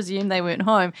presume they weren't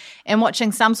home, and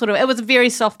watching some sort of, it was a very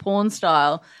soft porn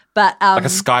style, but Like a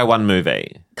Sky One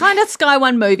movie. kind of Sky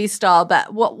One movie style.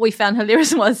 But what we found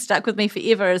hilarious and what stuck with me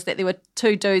forever is that there were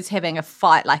two dudes having a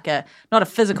fight, like not a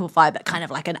physical fight, but kind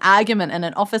of like an argument in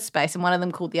an office space, and one of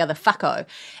them called the other fucko.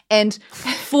 And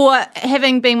for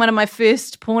having been one of my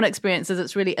first porn experiences,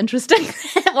 it's really interesting.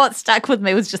 What stuck with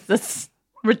me was just this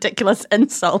ridiculous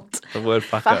insult. The word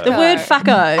fucker. The word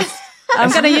fucko. I'm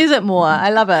going to use it more. I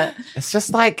love it. It's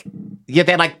just like, yeah,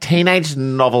 that like teenage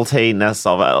novelty-ness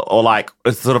of it, or like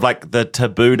it's sort of like the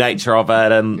taboo nature of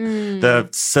it, and the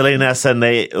silliness and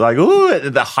the like,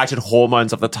 the heightened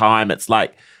hormones of the time. It's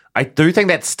like, I do think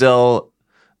that still,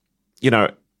 you know,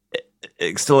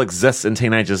 it still exists in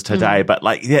teenagers today, but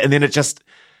like, yeah, and then it just.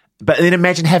 But then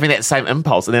imagine having that same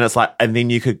impulse, and then it's like, and then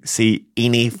you could see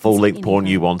any full-length porn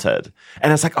you wanted,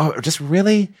 and it's like, oh, it just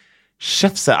really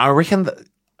shifts it. I reckon.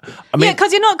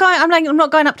 Because you're not going. I'm not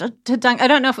going up to Dunk. I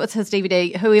don't know if it was his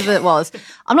DVD, whoever it was.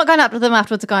 I'm not going up to them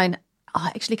afterwards, going,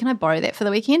 oh, actually, can I borrow that for the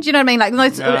weekend? Do you know what I mean?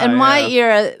 Like in my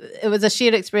era, it was a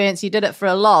shared experience. You did it for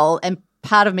a lull, and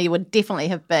part of me would definitely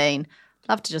have been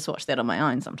love to just watch that on my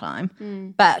own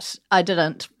sometime, but I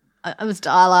didn't. It was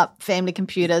dial-up, family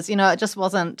computers. You know, it just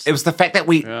wasn't. It was the fact that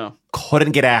we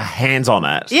couldn't get our hands on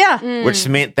it. Yeah. Which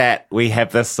meant that we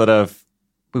have this sort of.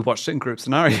 We watched it in group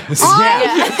scenarios.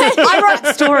 I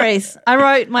wrote stories. I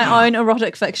wrote my own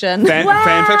erotic fiction.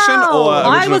 Fan fiction or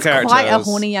original I was characters? quite a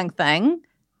horny young thing.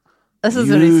 This is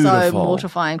really so Beautiful.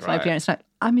 mortifying for my parents. No,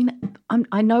 I mean,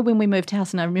 I know when we moved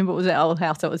house, and I remember it was our old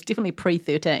house, so it was definitely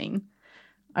pre-13.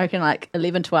 I reckon like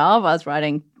 11, 12, I was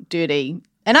writing dirty.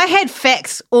 And I had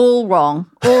facts all wrong.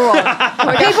 All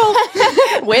wrong.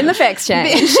 People, when the facts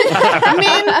change.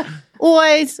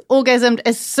 always orgasmed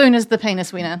as soon as the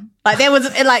penis went in. Like that was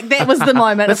the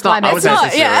moment of I climax. was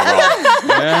actually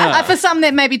wrong. For some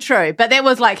that may be true, but that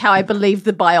was like how I believe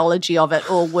the biology of it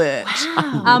all worked.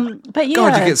 But yeah,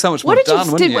 God, you get so much more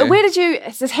done, wouldn't you? Where did you?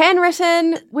 Is this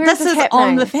handwritten? Where this is this is happening?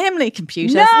 on the family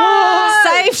computer.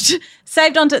 No!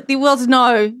 Saved onto. There was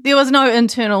no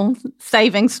internal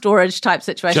saving storage type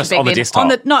situation. Just back on the then. desktop?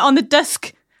 On the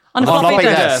disk. On a floppy floppy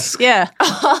disk. disk. Yeah.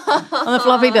 On the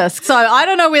floppy disk. So I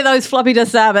don't know where those floppy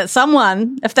disks are, but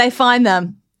someone, if they find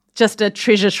them, just a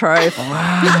treasure trove.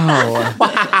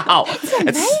 Wow.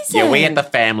 Yeah, we had the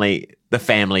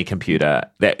family computer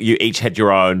that you each had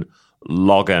your own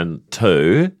login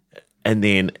to, and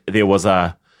then there was it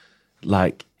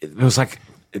was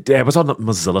on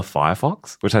Mozilla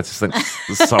Firefox, which I just think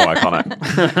is so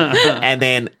iconic. And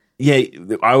then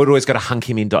I would always go to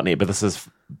hunkymen.net, but this is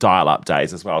dial-up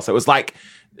days as well. So it was like,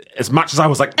 as much as I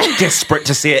was like desperate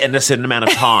to see it in a certain amount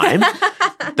of time,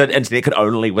 the internet could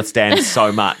only withstand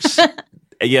so much,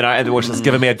 and which has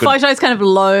given me a good... Photos kind of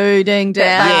loading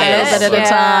down a little bit at a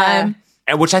time.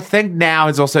 And which I think now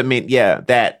has also meant,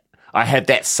 that I have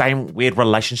that same weird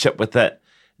relationship with it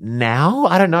now.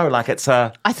 I don't know, like it's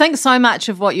a... I think so much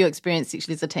of what you experience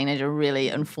sexually as a teenager really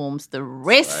informs the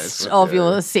rest of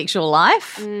your sexual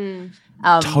life.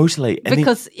 Totally. And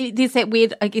because there's that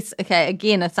weird, I guess,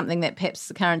 again, it's something that perhaps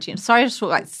the current generation, sorry to talk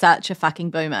like such a fucking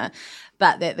boomer,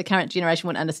 but that the current generation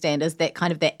wouldn't understand is that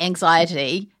kind of that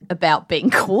anxiety about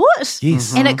being caught.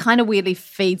 Yes. And it kind of weirdly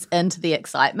feeds into the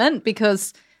excitement,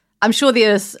 because I'm sure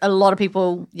there's a lot of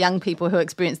people, young people who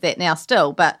experience that now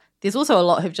still, but there's also a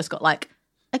lot who've just got like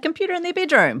a computer in their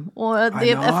bedroom or a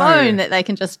phone that they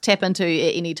can just tap into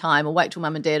at any time or wait till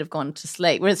mum and dad have gone to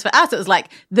sleep. Whereas for us, it was like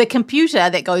the computer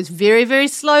that goes very, very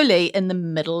slowly in the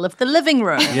middle of the living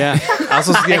room. Yeah. Ours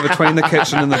was between the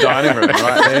kitchen and the dining room,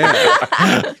 right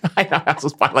there. I know, ours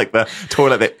was by like the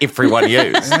toilet that everyone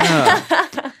used.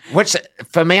 Yeah. Which,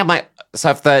 for me, I'm like, so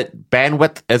if the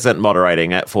bandwidth isn't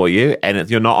moderating it for you and if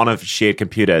you're not on a shared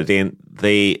computer, then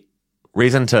the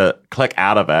reason to click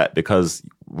out of it, because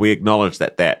we acknowledge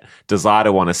that desire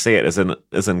to want to see it is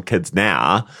in kids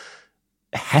now,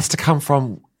 has to come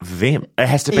from them. It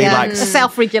has to be like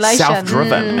self-regulation,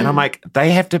 self-driven. And I'm like,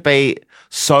 they have to be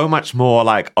so much more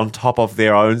like on top of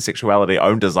their own sexuality,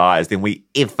 own desires than we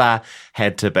ever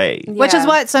had to be. Yeah. Which is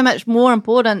why it's so much more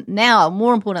important now,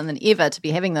 more important than ever, to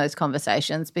be having those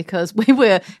conversations, because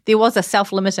there was a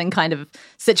self-limiting kind of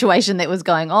situation that was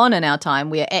going on in our time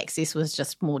where access was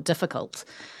just more difficult.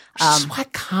 Which is why I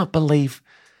can't believe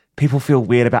people feel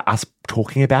weird about us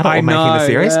talking about it or making the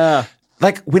series. Yeah.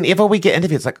 Like, whenever we get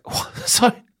interviewed, it's like,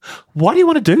 so why do you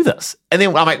want to do this? And then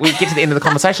I'm like, we get to the end of the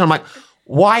conversation, I'm like,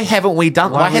 why haven't we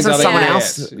done? Why hasn't someone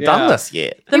else done this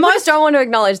yet? The most don't want to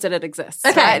acknowledge that it exists.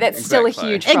 Okay. Right? That's still a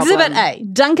huge problem. Exhibit A.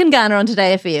 Duncan Garner on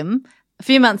Today FM a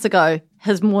few months ago,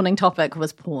 his morning topic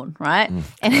was porn, right?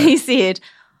 And he said,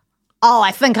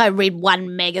 I think I read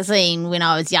one magazine when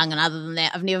I was young, and other than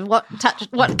that, I've never touched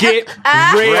what. Get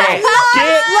real. Get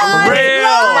real.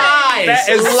 Lies. That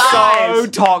is so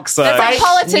toxic. That's like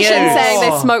politicians saying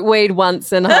they smoke weed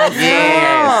once in high school.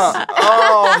 Yes.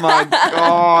 Oh my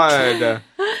God.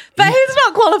 But he's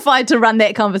not qualified to run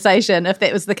that conversation if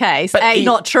that was the case. But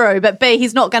Not true. But B,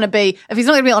 he's not going to be, if he's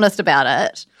not going to be honest about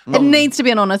it, it needs to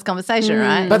be an honest conversation,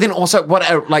 right? But then also, what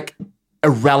a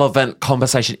irrelevant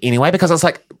conversation anyway, because it's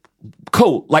like,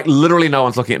 cool, like literally no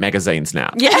one's looking at magazines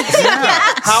now. Yeah.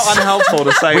 How unhelpful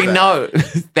to say We that. know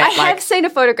that I have seen a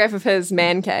photograph of his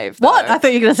man cave. Though. What? I thought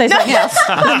you were going to say something else.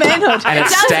 The manhood. and It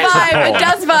it's does stacked with vibe. porn. It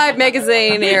does vibe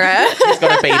magazine era. He's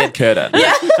got a beaded curtain.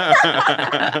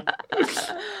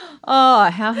 Oh,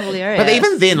 how hilarious. But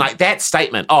even then, like that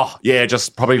statement,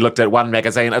 just probably looked at one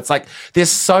magazine. It's like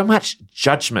there's so much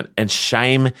judgment and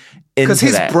shame into Because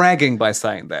he's that. bragging by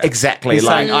saying that. Exactly. He's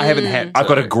like, saying, I haven't had to. I've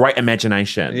got a great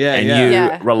imagination, Yeah, and yeah. you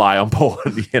Yeah. rely on porn,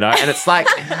 And it's like,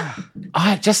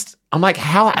 I'm like,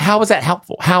 how is that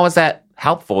helpful? How is that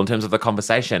helpful in terms of the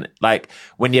conversation? Like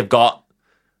when you've got,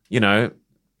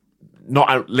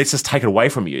 not let's just take it away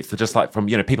from youth, so just like from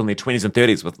people in their 20s and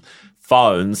 30s with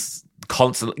phones,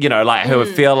 constantly, who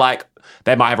feel like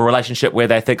they might have a relationship where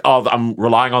they think, I'm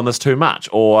relying on this too much,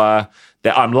 or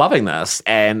that I'm loving this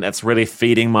and it's really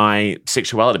feeding my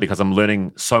sexuality because I'm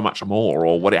learning so much more,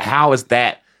 or what? How is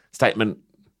that statement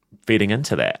feeding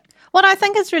into that? What I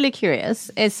think is really curious,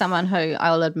 as someone who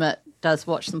I will admit does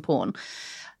watch some porn,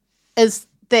 is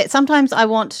that sometimes I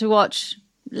want to watch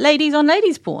ladies on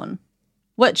ladies porn,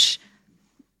 but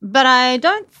I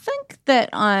don't think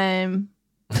that I'm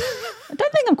I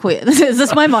don't think I'm queer. Is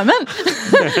this my moment?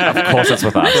 Of course it's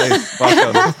with us.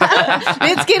 Welcome.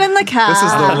 Let's get in the car. This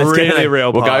is the Let's get really in.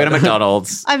 real We'll part. go to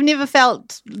McDonald's. I've never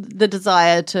felt the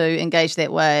desire to engage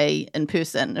that way in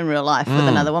person, in real life, with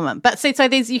another woman. But see, so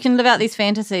you can live out these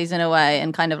fantasies in a way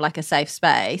in kind of like a safe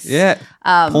space. Yeah.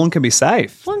 Porn can be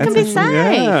safe. Porn can be safe.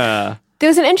 Yeah. There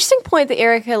was an interesting point that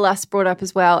Erica Luss brought up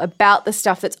as well about the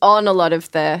stuff that's on a lot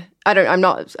of the. I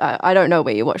don't know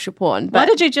where you watch your porn. But Why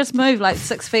did you just move like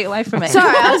 6 feet away from me?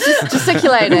 Sorry, I was just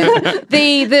gesticulating.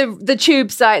 The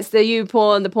tube sites, the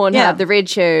YouPorn, the Pornhub, Yeah. the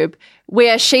RedTube,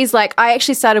 where she's like, I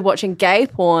actually started watching gay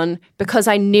porn because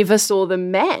I never saw the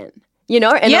man. You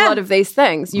know, in a lot of these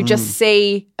things, you just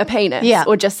see a penis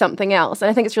or just something else.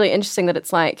 And I think it's really interesting that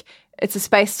it's like, it's a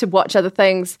space to watch other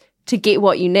things to get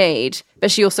what you need.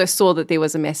 But she also saw that there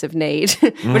was a massive need,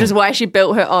 which is why she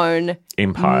built her own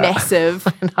Empire. massive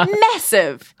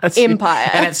empire.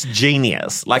 And it's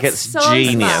genius. Like, it's So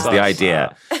genius, smart. the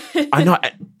idea. I know,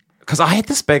 because I had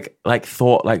this big, like,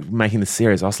 thought, like, making the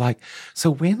series. I was like, so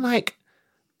when, like,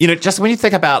 you know, just when you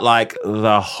think about, like,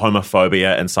 the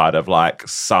homophobia inside of, like,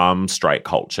 some straight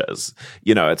cultures,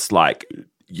 you know, it's like,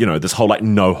 you know, this whole, like,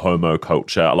 no homo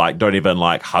culture, like, don't even,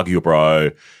 like, hug your bro.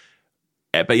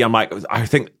 But yeah, I'm like, I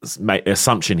think it's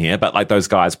assumption here, but like those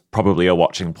guys probably are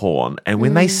watching porn. And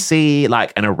when they see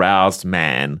like an aroused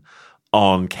man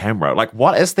on camera, like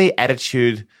what is the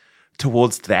attitude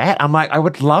towards that? I'm like, I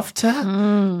would love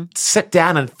to sit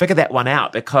down and figure that one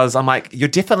out, because I'm like, you're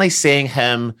definitely seeing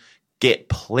him get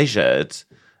pleasured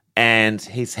and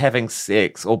he's having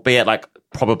sex, albeit like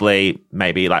probably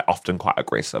maybe like often quite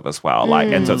aggressive as well. Like,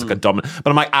 and so it's like a dominant, but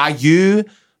I'm like, are you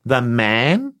the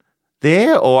man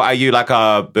there, or are you like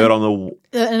a bird on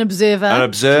the An observer. a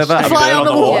bird fly on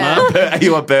the wall. Are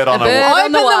you a bird on a bird wall?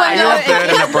 on the Open the wire. window. Are you a bird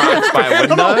in a branch by a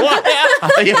window?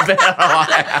 Are you a bird on a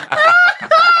wire?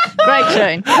 Great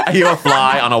tune. Are you a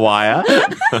fly on a wire?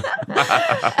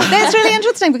 That's really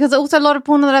interesting, because also a lot of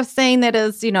porn that I've seen that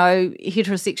is, you know,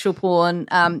 heterosexual porn,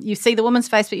 you see the woman's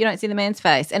face, but you don't see the man's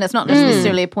face. And it's not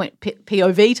necessarily a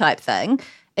POV type thing.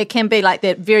 It can be like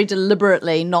that, very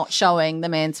deliberately not showing the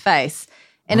man's face.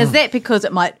 And is that because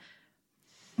it might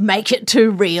make it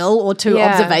too real or too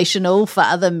observational for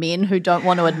other men who don't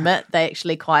want to admit they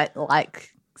actually quite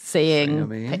like seeing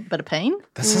a bit of peen?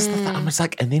 This is the thing. I'm just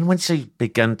like, and then once you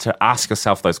begin to ask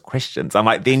yourself those questions, I'm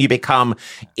like, then you become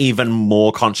even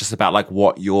more conscious about like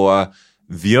what you're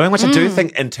viewing, which I do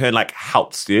think in turn like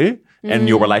helps you in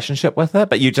your relationship with it.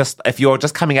 But if you're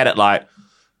just coming at it like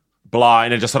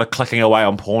blind and just sort of clicking away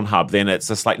on Pornhub, then it's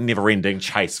this like never-ending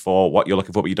chase for what you're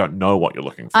looking for, but you don't know what you're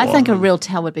looking for. I think a real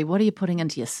tell would be, what are you putting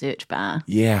into your search bar?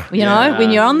 Yeah. You know,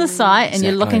 when you're on the site and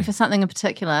you're looking Exactly. for something in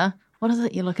particular, what is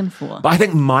it you're looking for? But I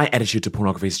think my attitude to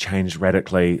pornography has changed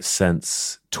radically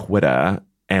since Twitter,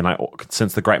 and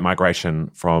since the great migration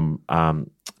from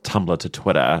Tumblr to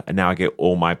Twitter, and now I get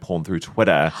all my porn through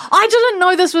Twitter. I didn't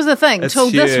know this was a thing It's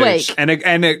till this huge. week. And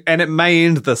it may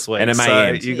end this week. And it may so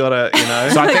end. you gotta, you know.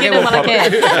 So I think Get in while I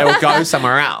can. it will go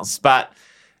somewhere else. But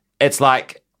it's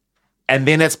like, and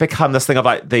then it's become this thing of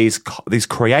like these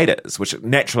creators, which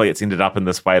naturally it's ended up in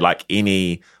this way, like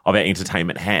any of our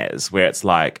entertainment has, where it's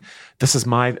like, this is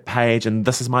my page and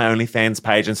this is my OnlyFans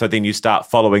page. And so then you start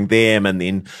following them, and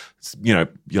then, you know,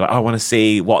 you're like, I want to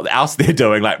see what else they're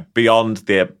doing, like behind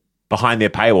their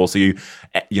paywall. So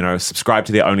you know, subscribe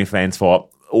to their OnlyFans for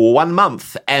 1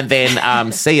 month and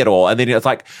then see it all. And then it's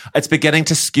like, it's beginning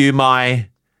to skew like,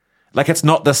 it's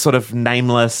not this sort of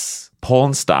nameless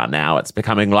porn star now. It's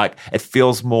becoming like, it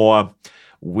feels more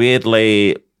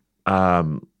weirdly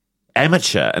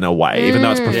amateur in a way, even though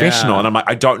it's professional. Yeah. And I'm like,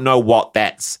 I don't know what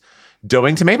that's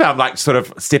doing to me, but I'm like sort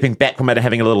of stepping back from it and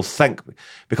having a little think,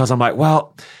 because I'm like,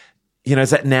 well, you know, is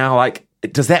that now like,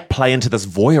 does that play into this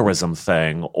voyeurism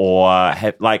thing, or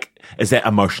is that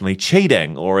emotionally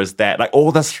cheating, or is that like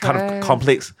all this kind of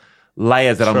complex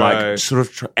layers that I'm like sort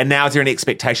of, and now is there an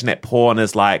expectation that porn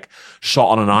is like shot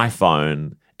on an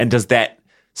iPhone, and does that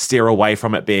steer away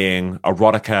from it being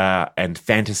erotica and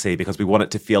fantasy because we want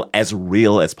it to feel as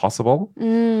real as possible?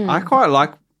 I quite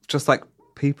like just like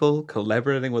people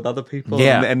collaborating with other people.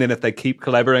 Yeah. And then if they keep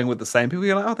collaborating with the same people,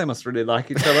 you're like, oh, they must really like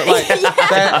each other. Like,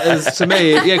 that is to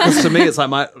me, because to me, it's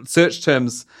like my search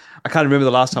terms. I can't remember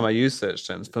the last time I used search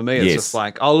terms. For me, it's just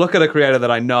like, I'll look at a creator that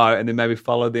I know and then maybe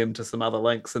follow them to some other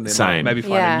links, and then like, maybe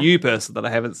find a new person that I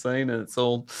haven't seen. And it's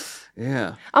all,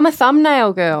 I'm a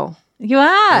thumbnail girl. You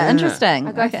are. Interesting.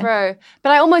 I go through.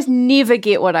 But I almost never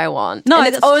get what I want. No, and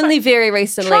it's that's only very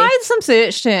recently. Try some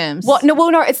search terms. What? No,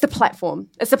 it's the platform.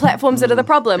 It's the platforms that are the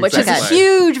problem, which is a Exactly.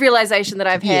 huge realization that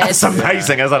I've had. It's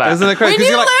amazing, isn't it? isn't it crazy? When 'Cause you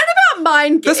you're learn like, about not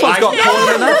mind This one's got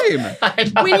porn in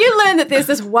the name. when you learn that there's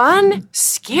this one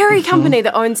scary company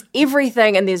that owns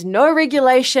everything and there's no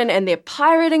regulation and they're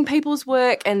pirating people's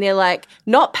work and they're like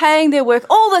not paying their work,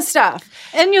 all this stuff.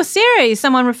 In your series,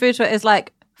 someone referred to it as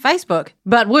like Facebook,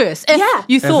 but worse. If Yeah.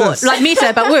 you thought, is. like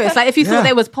Meta, but worse. Like if you Yeah. thought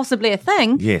that was possibly a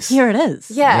thing, Yes. here it is.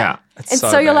 Yeah. It's And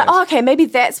so so you're like, bad. oh, okay, maybe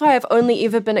that's why I've only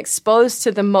ever been exposed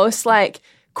to the most like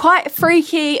quite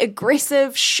freaky,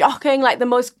 aggressive, shocking, like the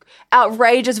most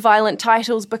outrageous, violent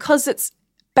titles because it's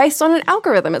based on an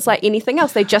algorithm. It's like anything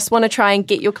else. They just want to try and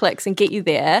get your clicks and get you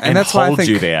there. And that's why I hold think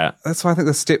you there. That's why I think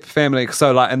the Step family.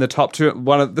 So, like in the top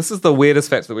this is the weirdest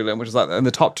fact that we learned, which is like in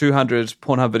the top 200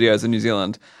 Pornhub videos in New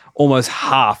Zealand, almost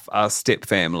half are Step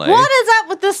family. What is up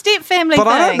with the Step family But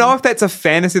thing? I don't know if that's a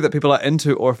fantasy that people are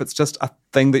into or if it's just a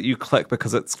thing that you click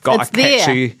because it's got It's a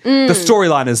catchy. The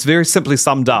storyline is very simply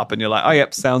summed up, and you're like, oh,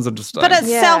 yep, sounds interesting. But it's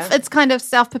Yeah. it's kind of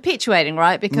self-perpetuating,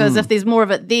 right? Because if there's more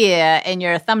of it there and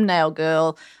you're a thumbnail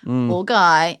girl or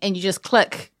guy and you just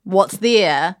click what's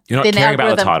there, You're not then caring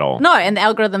about the title. No, and the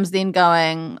algorithm's then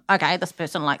going, okay, this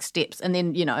person likes steps. And then,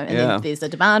 and Yeah. then there's a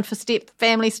demand for step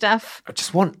family stuff. I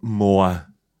just want more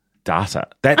data.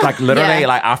 That like literally Yeah.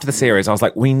 like after the series, I was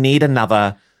like, we need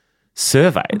another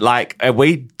survey. Like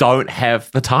we don't have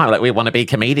the time. Like we want to be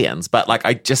comedians, but like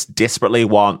I just desperately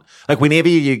want like whenever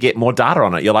you get more data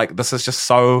on it, you're like, this is just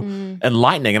so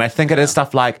enlightening. And I think it is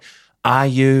stuff like, are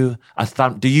you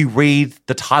do you read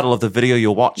the title of the video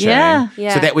you're watching? Yeah.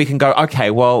 Yeah. So that we can go, okay,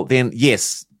 well then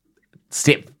yes,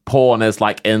 step porn is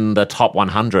like in the top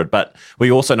 100, but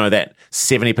we also know that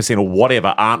 70% or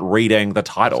whatever aren't reading the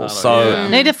title. So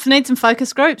Need some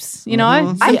focus groups, some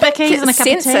I think bickies and a cup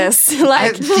of tea. census.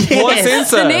 Like What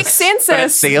census? the next but it's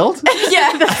census. sealed.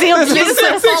 Yeah, the Sealed you just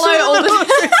census. follow all the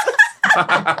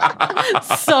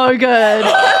So good.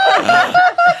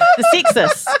 The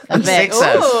sexist. in fact.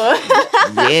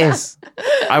 Sexist. Yes.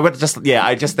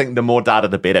 I just think the more data,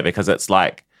 the better, because it's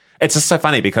like, it's just so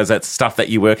funny because it's stuff that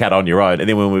you work out on your own. And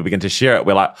then when we begin to share it,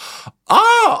 we're like,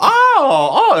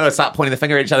 and we start pointing the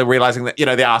finger at each other, realizing that,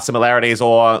 there are similarities,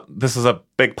 or this is a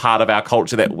big part of our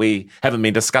culture that we haven't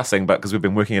been discussing, but because we've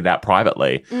been working it out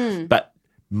privately. But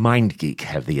MindGeek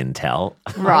have the intel.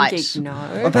 Right.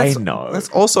 No. They know. That's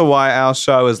also why our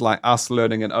show is like us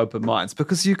learning in open minds,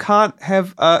 because you can't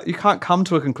come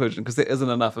to a conclusion because there isn't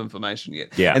enough information yet.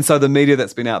 Yeah. And so the media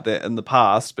that's been out there in the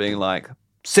past being like,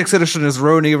 sex addiction is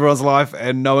ruining everyone's life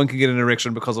and no one can get an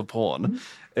erection because of porn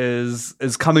is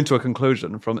coming to a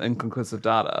conclusion from inconclusive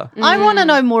data. I want to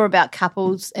know more about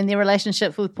couples and their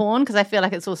relationship with porn, because I feel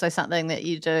like it's also something that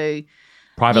you do.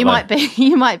 Privately.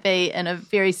 You might be in a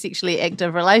very sexually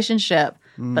active relationship,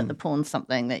 but the porn's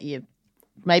something that you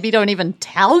maybe don't even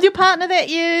tell your partner that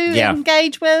you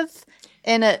engage with.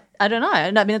 And I don't know.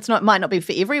 I mean, might not be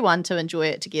for everyone to enjoy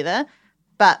it together,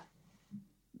 but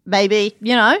maybe,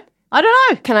 I don't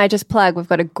know. Can I just plug? We've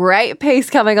got a great piece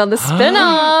coming on the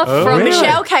spin-off from really?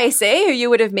 Michelle Casey, who you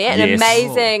would have met, an Yes.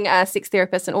 amazing sex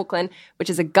therapist in Auckland, which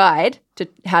is a guide to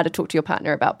how to talk to your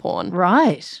partner about porn.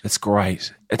 Right. It's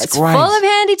great. It's It's great. full of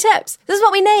handy tips. This is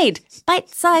what we need.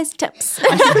 Bite-sized tips. So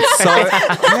There's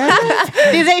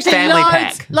actually Family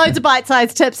pack. loads of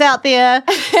bite-sized tips out there,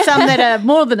 some that are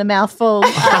more than a mouthful.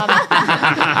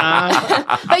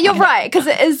 But you're right, because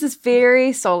it is this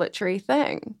very solitary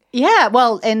thing. Yeah,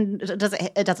 well, and it doesn't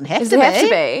have Does to it have to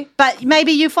be? But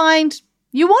maybe you find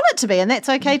you want it to be, and that's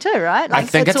okay too, right? Like, I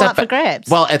think it's all up for grabs.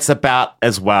 Well, it's about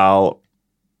as well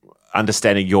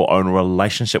understanding your own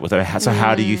relationship with her. So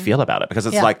how do you feel about it? Because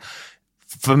it's Yeah. like,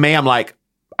 for me, I'm like,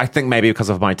 I think maybe because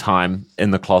of my time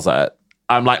in the closet,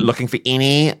 I'm like looking for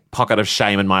any pocket of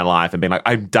shame in my life and being like,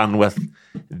 I'm done with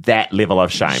that level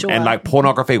of shame. Sure. And like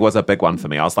pornography was a big one for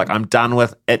me. I was like, I'm done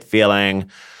with it feeling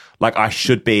like I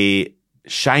should be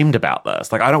shamed about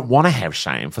this. Like, I don't want to have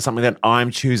shame for something that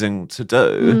I'm choosing to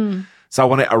do. So I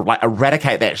want to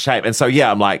eradicate that shame. And so,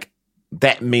 I'm like,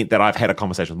 that meant that I've had a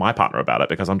conversation with my partner about it,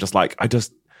 because I'm just like, I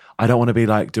don't want to be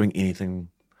like doing anything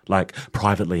like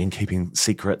privately and keeping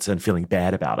secrets and feeling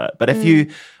bad about it. But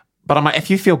I'm like, if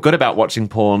you feel good about watching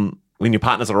porn when your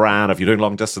partner's around, if you're doing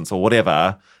long distance or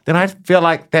whatever, then I feel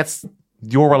like that's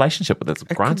your relationship with it.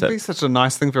 it Granted. can be such a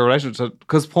nice thing for a relationship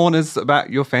because porn is about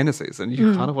your fantasies and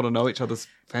you kind of want to know each other's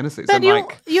fantasies. but And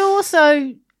you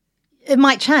also, it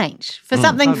might change for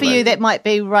something for totally. you that might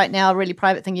be right now a really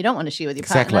private thing you don't want to share with your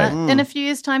Exactly. partner. In a few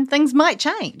years' time, things might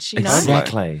change.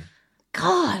 Exactly.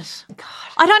 God,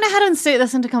 I don't know how to insert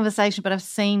this into conversation, but I've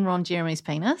seen Ron Jeremy's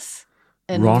penis.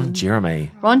 Ron Jeremy.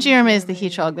 Ron Jeremy is the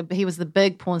hedgehog. He was the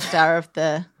big porn star of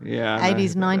the I know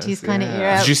 80s, who that 90s is, kind of yeah.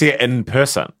 era. Did you see it in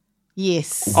person?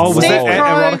 Yes. Oh, was that Steve at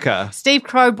Erotica? Steve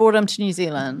Crow brought him to New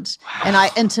Zealand, and I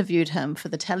interviewed him for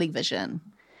the television.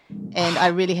 And I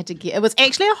really had to get. It was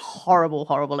actually a horrible,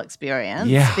 horrible experience.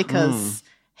 Yeah. Because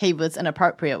he was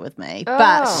inappropriate with me.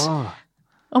 But oh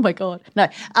my god, no.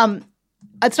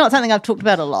 It's not something I've talked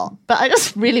about a lot. But I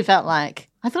just really felt like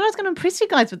I thought I was going to impress you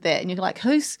guys with that, and you're like,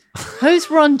 who's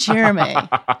Ron Jeremy?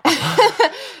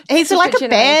 He's like a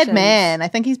bad man. I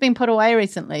think he's been put away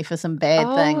recently for some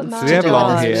bad things. my Did he have to do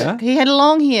long with his hair? work. He had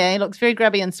long hair. He looks very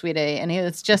grubby and sweaty, and he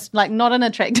was just like not an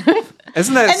attractive.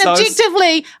 Isn't that And so?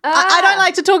 objectively, I don't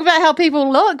like to talk about how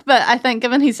people look, but I think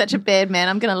given he's such a bad man,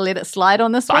 I'm going to let it slide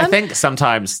on this one. I think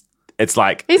sometimes it's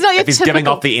like He's not your if he's giving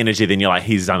typical- off the energy, then you're like,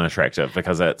 he's unattractive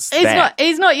because it's He's that.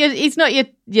 not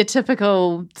your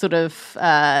typical sort of.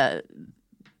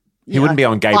 He wouldn't be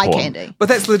on gay eye porn. candy. But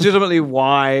that's legitimately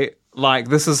why, like,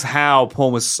 this is how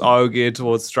porn was so geared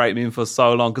towards straight men for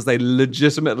so long, because they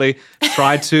legitimately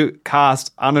tried to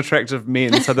cast unattractive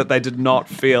men so that they did not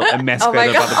feel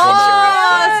emasculated by the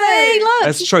porn. See, look,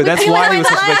 That's true. That's why he was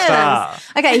such a big star.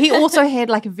 Okay, he also had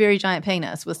like a very giant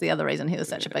penis. Was the other reason he was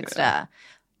such a big star.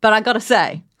 But I got to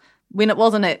say, when it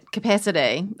wasn't at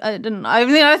capacity, I think I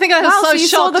was Oh, so so you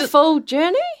saw shocked. the full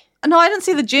journey? No, I didn't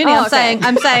see the journey. Oh, I'm saying,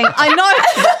 I know.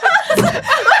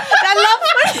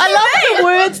 I love the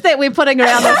words that we're putting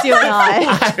around this, you and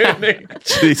I.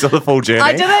 You saw the full journey.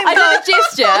 I didn't. I did a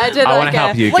gesture. I did I want like to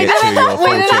help a, you We get to your didn't, full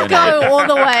we didn't journey. go all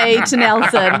the way to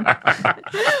Nelson.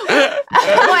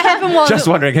 What happened was Just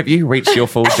wondering, have you reached your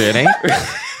full journey?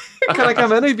 Can I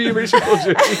come in if you reach your full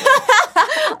journey?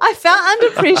 I felt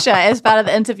under pressure as part of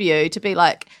the interview to be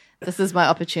like, this is my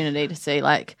opportunity to see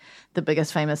like the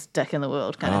biggest famous dick in the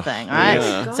world kind of thing, right?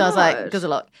 yeah. So I was like, good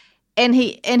luck. And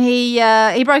he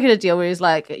brokered a deal where he was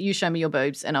like, you show me your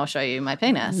boobs and I'll show you my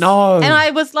penis. No. And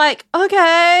I was like,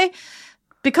 okay.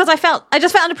 Because I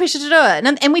just felt under pressure to do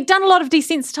it. And we'd done a lot of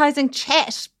desensitizing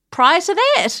chat prior to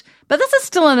that. But this is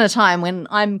still in a time when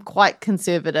I'm quite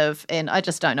conservative and I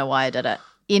just don't know why I did it.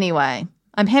 Anyway,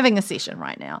 I'm having a session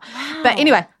right now. But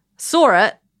anyway, saw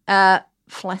it,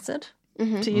 flaccid,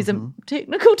 to use a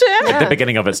technical term. At the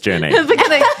beginning of its journey.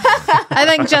 Beginning. I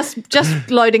think just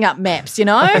loading up maps, you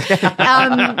know,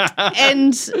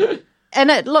 and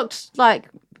it looked like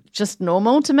just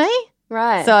normal to me.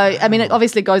 right. So I mean, it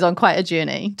obviously goes on quite a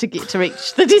journey to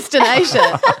reach the destination.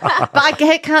 But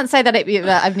I can't say that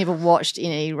I've never watched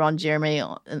any Ron Jeremy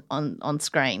on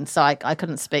screen, so I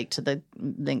couldn't speak to the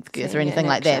length, girth, or Seeing it anything in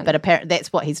like that. action. But apparently,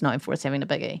 that's what he's known for, is having a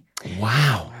biggie.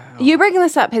 Wow. You bringing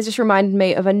this up has just reminded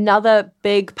me of another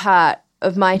big part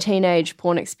of my teenage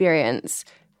porn experience,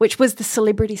 which was the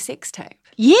celebrity sex tape.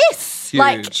 Yes.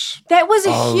 Like, Huge. that was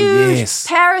a huge yes.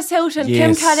 Paris Hilton,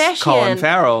 Yes. Kim Kardashian. Colin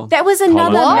Farrell. That was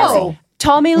another Colin massive- Farrell.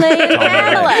 Tommy Lee and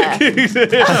Pamela.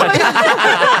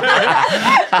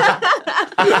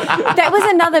 That was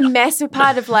another massive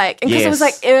part of like, because it was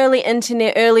like Yes. early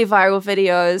internet, early viral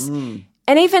videos.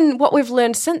 And even what we've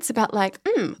learned since about like,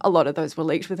 a lot of those were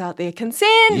leaked without their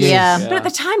consent. Yeah. But at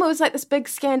the time, it was like this big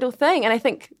scandal thing. And I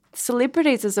think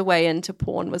celebrities as a way into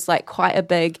porn was like quite a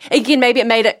big, again, maybe it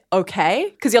made it okay.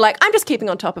 Because you're like, I'm just keeping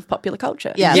on top of popular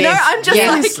culture. Yeah. You know, Yes. I'm just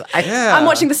Yes. like, Yeah. I'm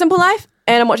watching The Simple Life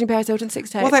and I'm watching Paris Hilton sex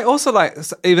tape. Well, they also like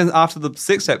even after the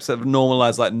sex tapes have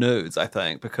normalized like nudes, I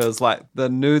think, because like the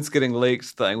nudes getting leaked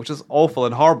thing, which is awful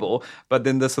and horrible, but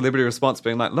then the celebrity response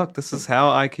being like, "Look, this is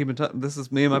how I keep in touch. This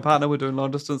is me and my partner. We're doing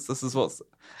long distance. This is what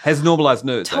has normalized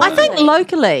nudes." I think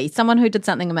locally, someone who did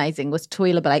something amazing was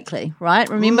Twyla Blakely, right?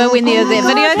 Remember when there was that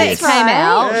video that that's came right.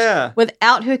 out Yeah.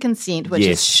 without her consent, which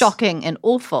Yes. is shocking and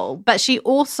awful. But she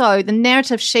also, the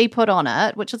narrative she put on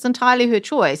it, which is entirely her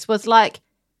choice, was like,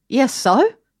 yeah, so,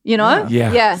 you know?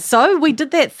 Yeah. yeah. So we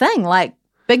did that thing, like,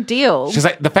 big deal. She's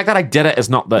like, the fact that I did it is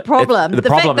not the problem. The The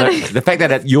fact problem. that- The fact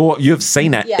that you've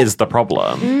seen it is Yeah. the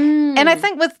problem. And I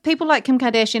think with people like Kim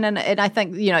Kardashian, and I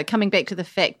think, you know, coming back to the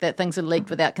fact that things are leaked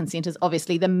without consent is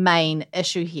obviously the main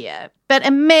issue here. But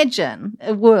imagine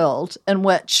a world in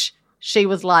which she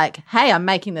was like, hey, I'm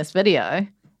making this video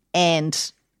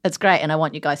and it's great and I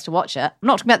want you guys to watch it. I'm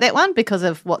not talking about that one because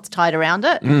of what's tied around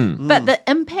it, but the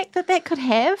impact that could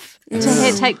have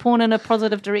to take porn in a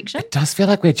positive direction. It does feel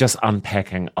like we're just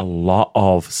unpacking a lot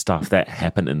of stuff that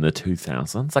happened in the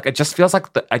 2000s. Like, it just feels like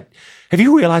have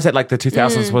you realized that like the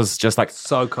 2000s was just like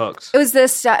so cooked. It was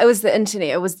this. It was the internet.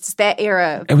 It was that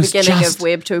era, It was beginning just- of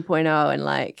Web 2.0, and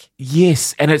like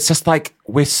yes, and it's just like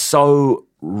we're so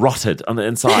rotted on the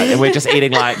inside, and we're just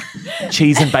eating like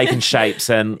cheese and bacon shapes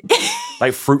and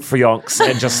like fruit friands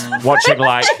and just watching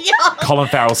like Colin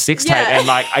Farrell's sex tape, and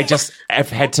like I just have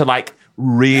had to like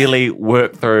really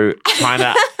work through trying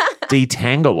to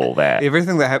detangle all that.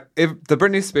 Everything that the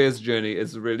Britney Spears journey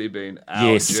has really been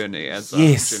our journey as a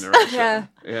generation. Yeah.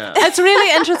 Yeah. It's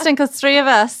really interesting because three of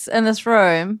us in this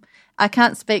room, I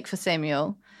can't speak for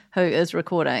Samuel, who is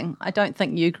recording. I don't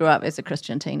think you grew up as a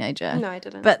Christian teenager. No, I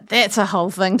didn't. But that's a whole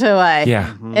thing too, eh?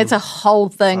 Yeah. It's a whole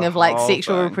thing of like whole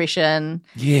sexual thing. repression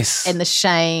Yes. and the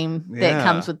shame that Yeah.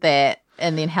 comes with that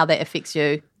and then how that affects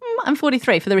you. I'm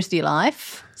 43 for the rest of your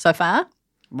life so far.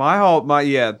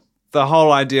 The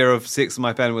whole idea of sex in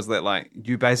my family was that like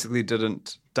you basically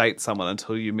didn't date someone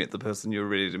until you met the person you were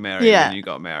ready to marry Yeah. and you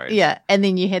got married. Yeah, and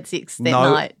then you had sex that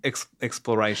No night.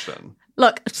 exploration.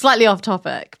 Look, slightly off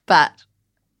topic, but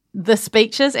the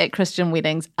speeches at Christian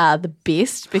weddings are the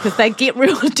best because they get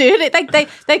real dirty.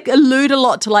 They allude a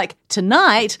lot to like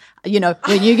tonight, you know,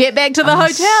 when you get back to the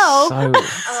hotel.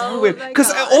 So weird. Because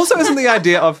also isn't the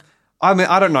idea of, I mean,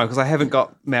 I don't know because I haven't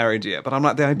got married yet, but I'm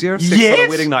like, the idea of sex on a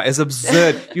wedding night is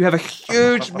absurd. You have a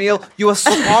huge meal. You are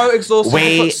so exhausted. You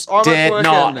We put so much did work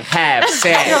not in. have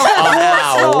sex on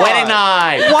our wedding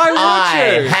night. Why would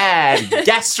I you? had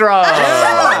gastro.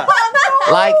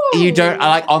 Like, you don't,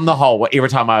 like, on the whole, every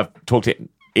time I've talked to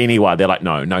anyone, they're like,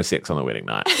 no sex on the wedding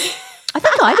night. I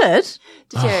think I did.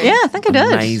 Did you? Yeah, I think I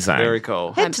did. Amazing. Very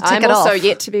cool. Had to tick I'm it also off.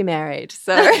 yet to be married,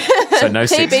 so So no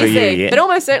sex for you TBC, yet. but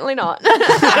almost certainly not.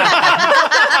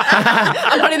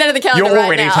 I'm putting that in the calendar You're right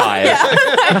already now. tired. Yeah.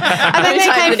 I I'm think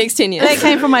retired for the next 10 years. That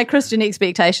came from my Christian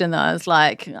expectation, though. I was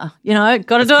like, you know,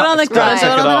 got to do it on the it's gotta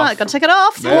night, tick got to tick it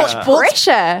off. Yeah.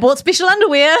 Pressure. Bought special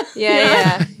underwear.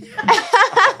 Yeah.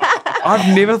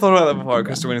 I've never thought about that before at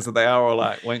Christian weddings, that they are all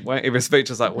like, wink, wink. Every speech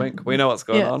is like, wink. We know what's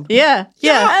going on. Yeah.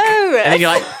 Oh. And then you're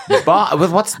like,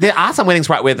 but there are some weddings,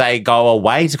 right, where they go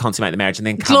away to consummate the marriage and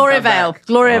then come Gloria back. Vale.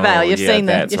 Gloria Oh, Vale. You've yeah, seen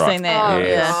that. that's You've right. seen that. Oh,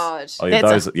 Yes. God. Oh, yeah,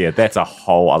 That's that's a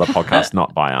whole other podcast,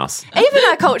 not by us. Even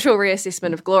our cultural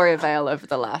reassessment of Gloria Vale over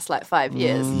the last 5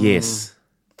 years Yes.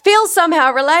 feels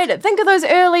somehow related. Think of those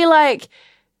early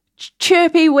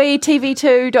chirpy wee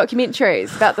TV2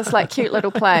 documentaries about this cute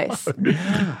little place.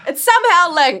 It's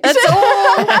somehow linked.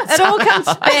 It all comes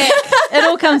back. It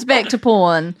all comes back to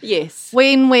porn. Yes.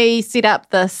 When we set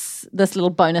up this little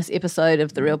bonus episode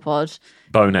of the Real Pod,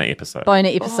 Boner episode.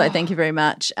 thank you very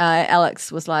much.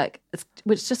 Alex was like,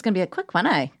 it's just going to be a quick one,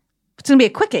 eh? It's going to be a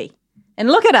quickie. And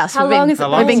look at us. How long is it? How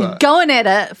long We've is been it? going at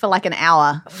it for an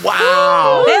hour.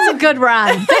 Wow. That's a good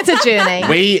run. That's a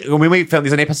journey. When we filmed,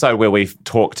 there's an episode where we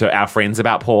talk to our friends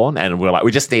about porn, and we're like,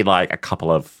 we just need a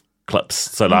couple of clips,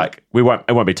 so it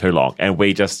won't be too long, and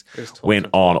we just went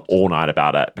on all night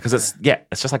about it because it's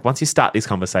just once you start these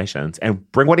conversations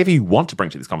and bring whatever you want to bring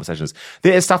to these conversations,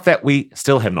 there is stuff that we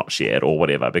still have not shared or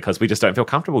whatever because we just don't feel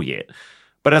comfortable yet.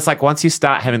 But it's once you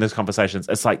start having those conversations,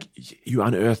 it's you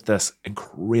unearth this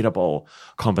incredible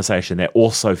conversation that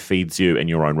also feeds you in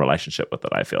your own relationship with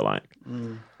it, I feel like.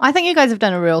 I think you guys have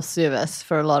done a real service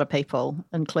for a lot of people,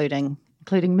 including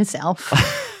myself.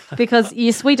 Because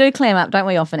yes, we do clam up, don't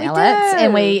we? Often, Alex, do.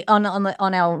 and we on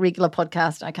our regular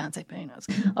podcast. I can't say penis.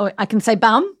 Oh, I can say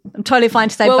bum. I'm totally fine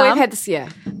to say Well, bum. we've had this, yeah.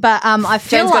 But I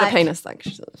feel Jane's like got a penis, though.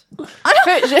 She said. I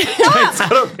don't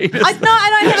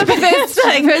have a penis.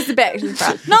 First the back to the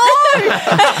front. No.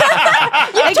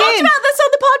 You've talked about this on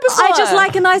the pod before. I just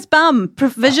like a nice bum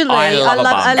visually. I love a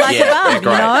bum. I like Yeah, a bum. they're You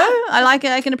great. know, I like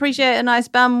it. I can appreciate a nice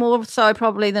bum more so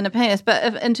probably than a penis.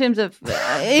 But in terms of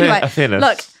anyway, A penis.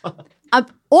 look,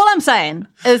 all I'm saying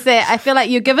is that I feel like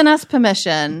you're giving us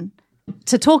permission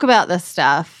to talk about this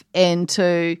stuff and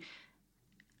to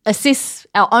assess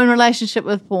our own relationship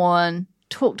with porn,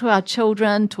 talk to our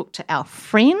children, talk to our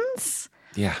friends.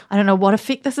 Yeah. I don't know what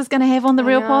effect this is going to have on the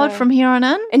Real Pod know. from here on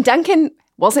in. And Duncan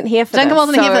wasn't here for Duncan this.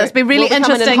 wasn't here for this. It'd be really we'll be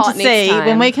coming in interesting to hot next see time.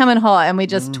 when we come in hot and we're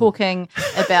just talking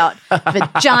about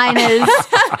vaginas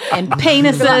and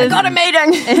penises I got a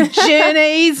meeting. and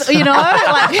journeys, you know,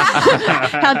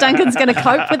 how Duncan's going to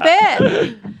cope with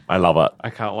that. I love it. I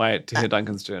can't wait to hear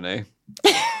Duncan's journey.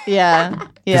 Yeah.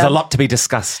 There's a lot to be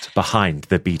discussed behind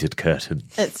the beaded curtain.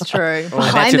 It's true. that's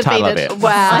Behind your the title of beaded. it.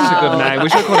 Wow. Such a good name. We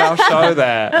should call our show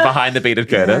that. Behind the beaded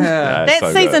curtain. Yeah. That's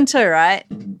so season good. 2, right?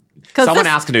 'Cause Someone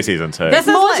this- else can do season 2. This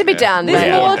is More like- to be done. There's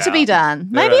Yeah. more to be done.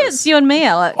 Maybe is. it's you and me,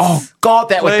 Alex. Oh, God,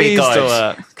 that would be Please good. do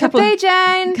it. couple Hey,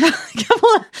 Jane.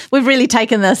 We've really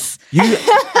taken this You,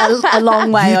 a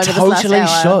long way you over this last totally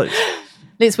hour. should.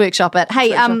 Let's workshop it. Hey,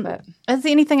 Workshop it. is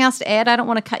there anything else to add? I don't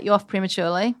want to cut you off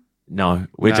prematurely. No,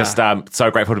 we're just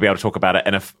so grateful to be able to talk about it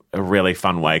in a really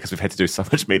fun way because we've had to do so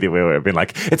much media where we've been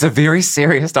like, it's a very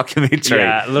serious documentary.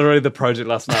 Yeah, literally the project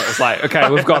last night was like, okay,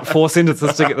 we've got 4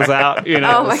 sentences to get this out. You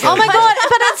know, Oh my Oh my God,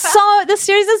 but this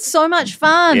series is so much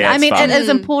fun. Yeah, I it's mean, fun. it is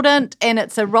important and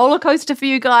it's a roller coaster for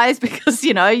you guys because,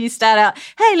 you know, you start out,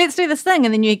 hey, let's do this thing.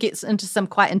 And then you get into some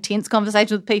quite intense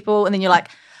conversations with people. And then you're like,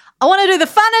 I want to do the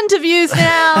fun interviews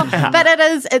now. But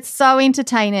it's so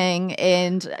entertaining.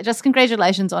 And just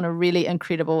congratulations on a really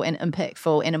incredible and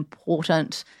impactful and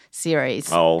important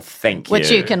series, Oh, thank you. which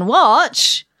you can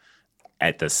watch.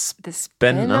 at the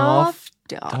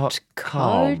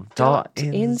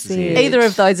spinoff.co.nz. Either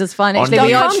of those is fine. Actually, On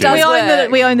we YouTube.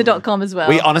 own, we own the .com as well.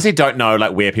 We honestly don't know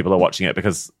like where people are watching it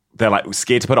because they're like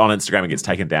scared to put it on Instagram and gets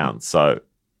taken down. So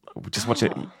we just watch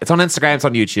it. It's on Instagram. It's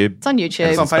on YouTube. It's on YouTube.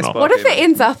 it's on Facebook. What if it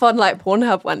ends up on like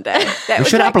Pornhub one day? That We would,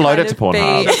 should like, upload kind it to of be-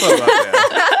 Pornhub.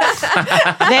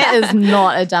 That is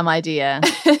not a dumb idea.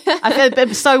 I feel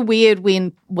it's so weird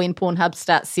when Pornhub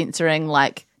starts censoring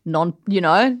like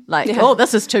oh,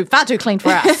 this is far too clean for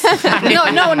us.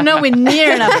 Nowhere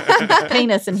near enough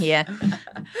penis in here.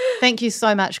 Thank you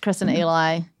so much, Chris and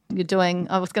Eli. You're doing,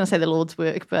 I was going to say the Lord's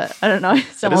work, but I don't know.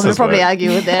 Someone is would his probably work. argue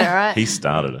with that, all right? He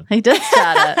started it. He did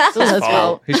start it. It's all his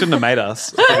fault. He shouldn't have made us.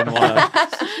 He didn't want to.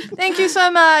 Thank you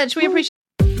so much. We appreciate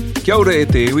Kia ora e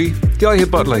te iwi, Te Aihe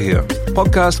Butler here,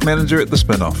 podcast manager at The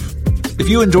Spinoff. If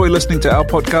you enjoy listening to our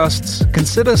podcasts,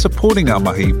 consider supporting our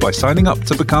mahi by signing up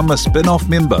to become a Spinoff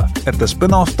member at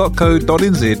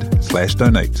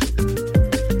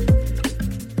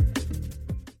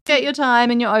thespinoff.co.nz/donate. your time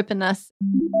and your openness.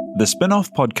 The Spinoff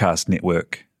Podcast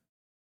Network.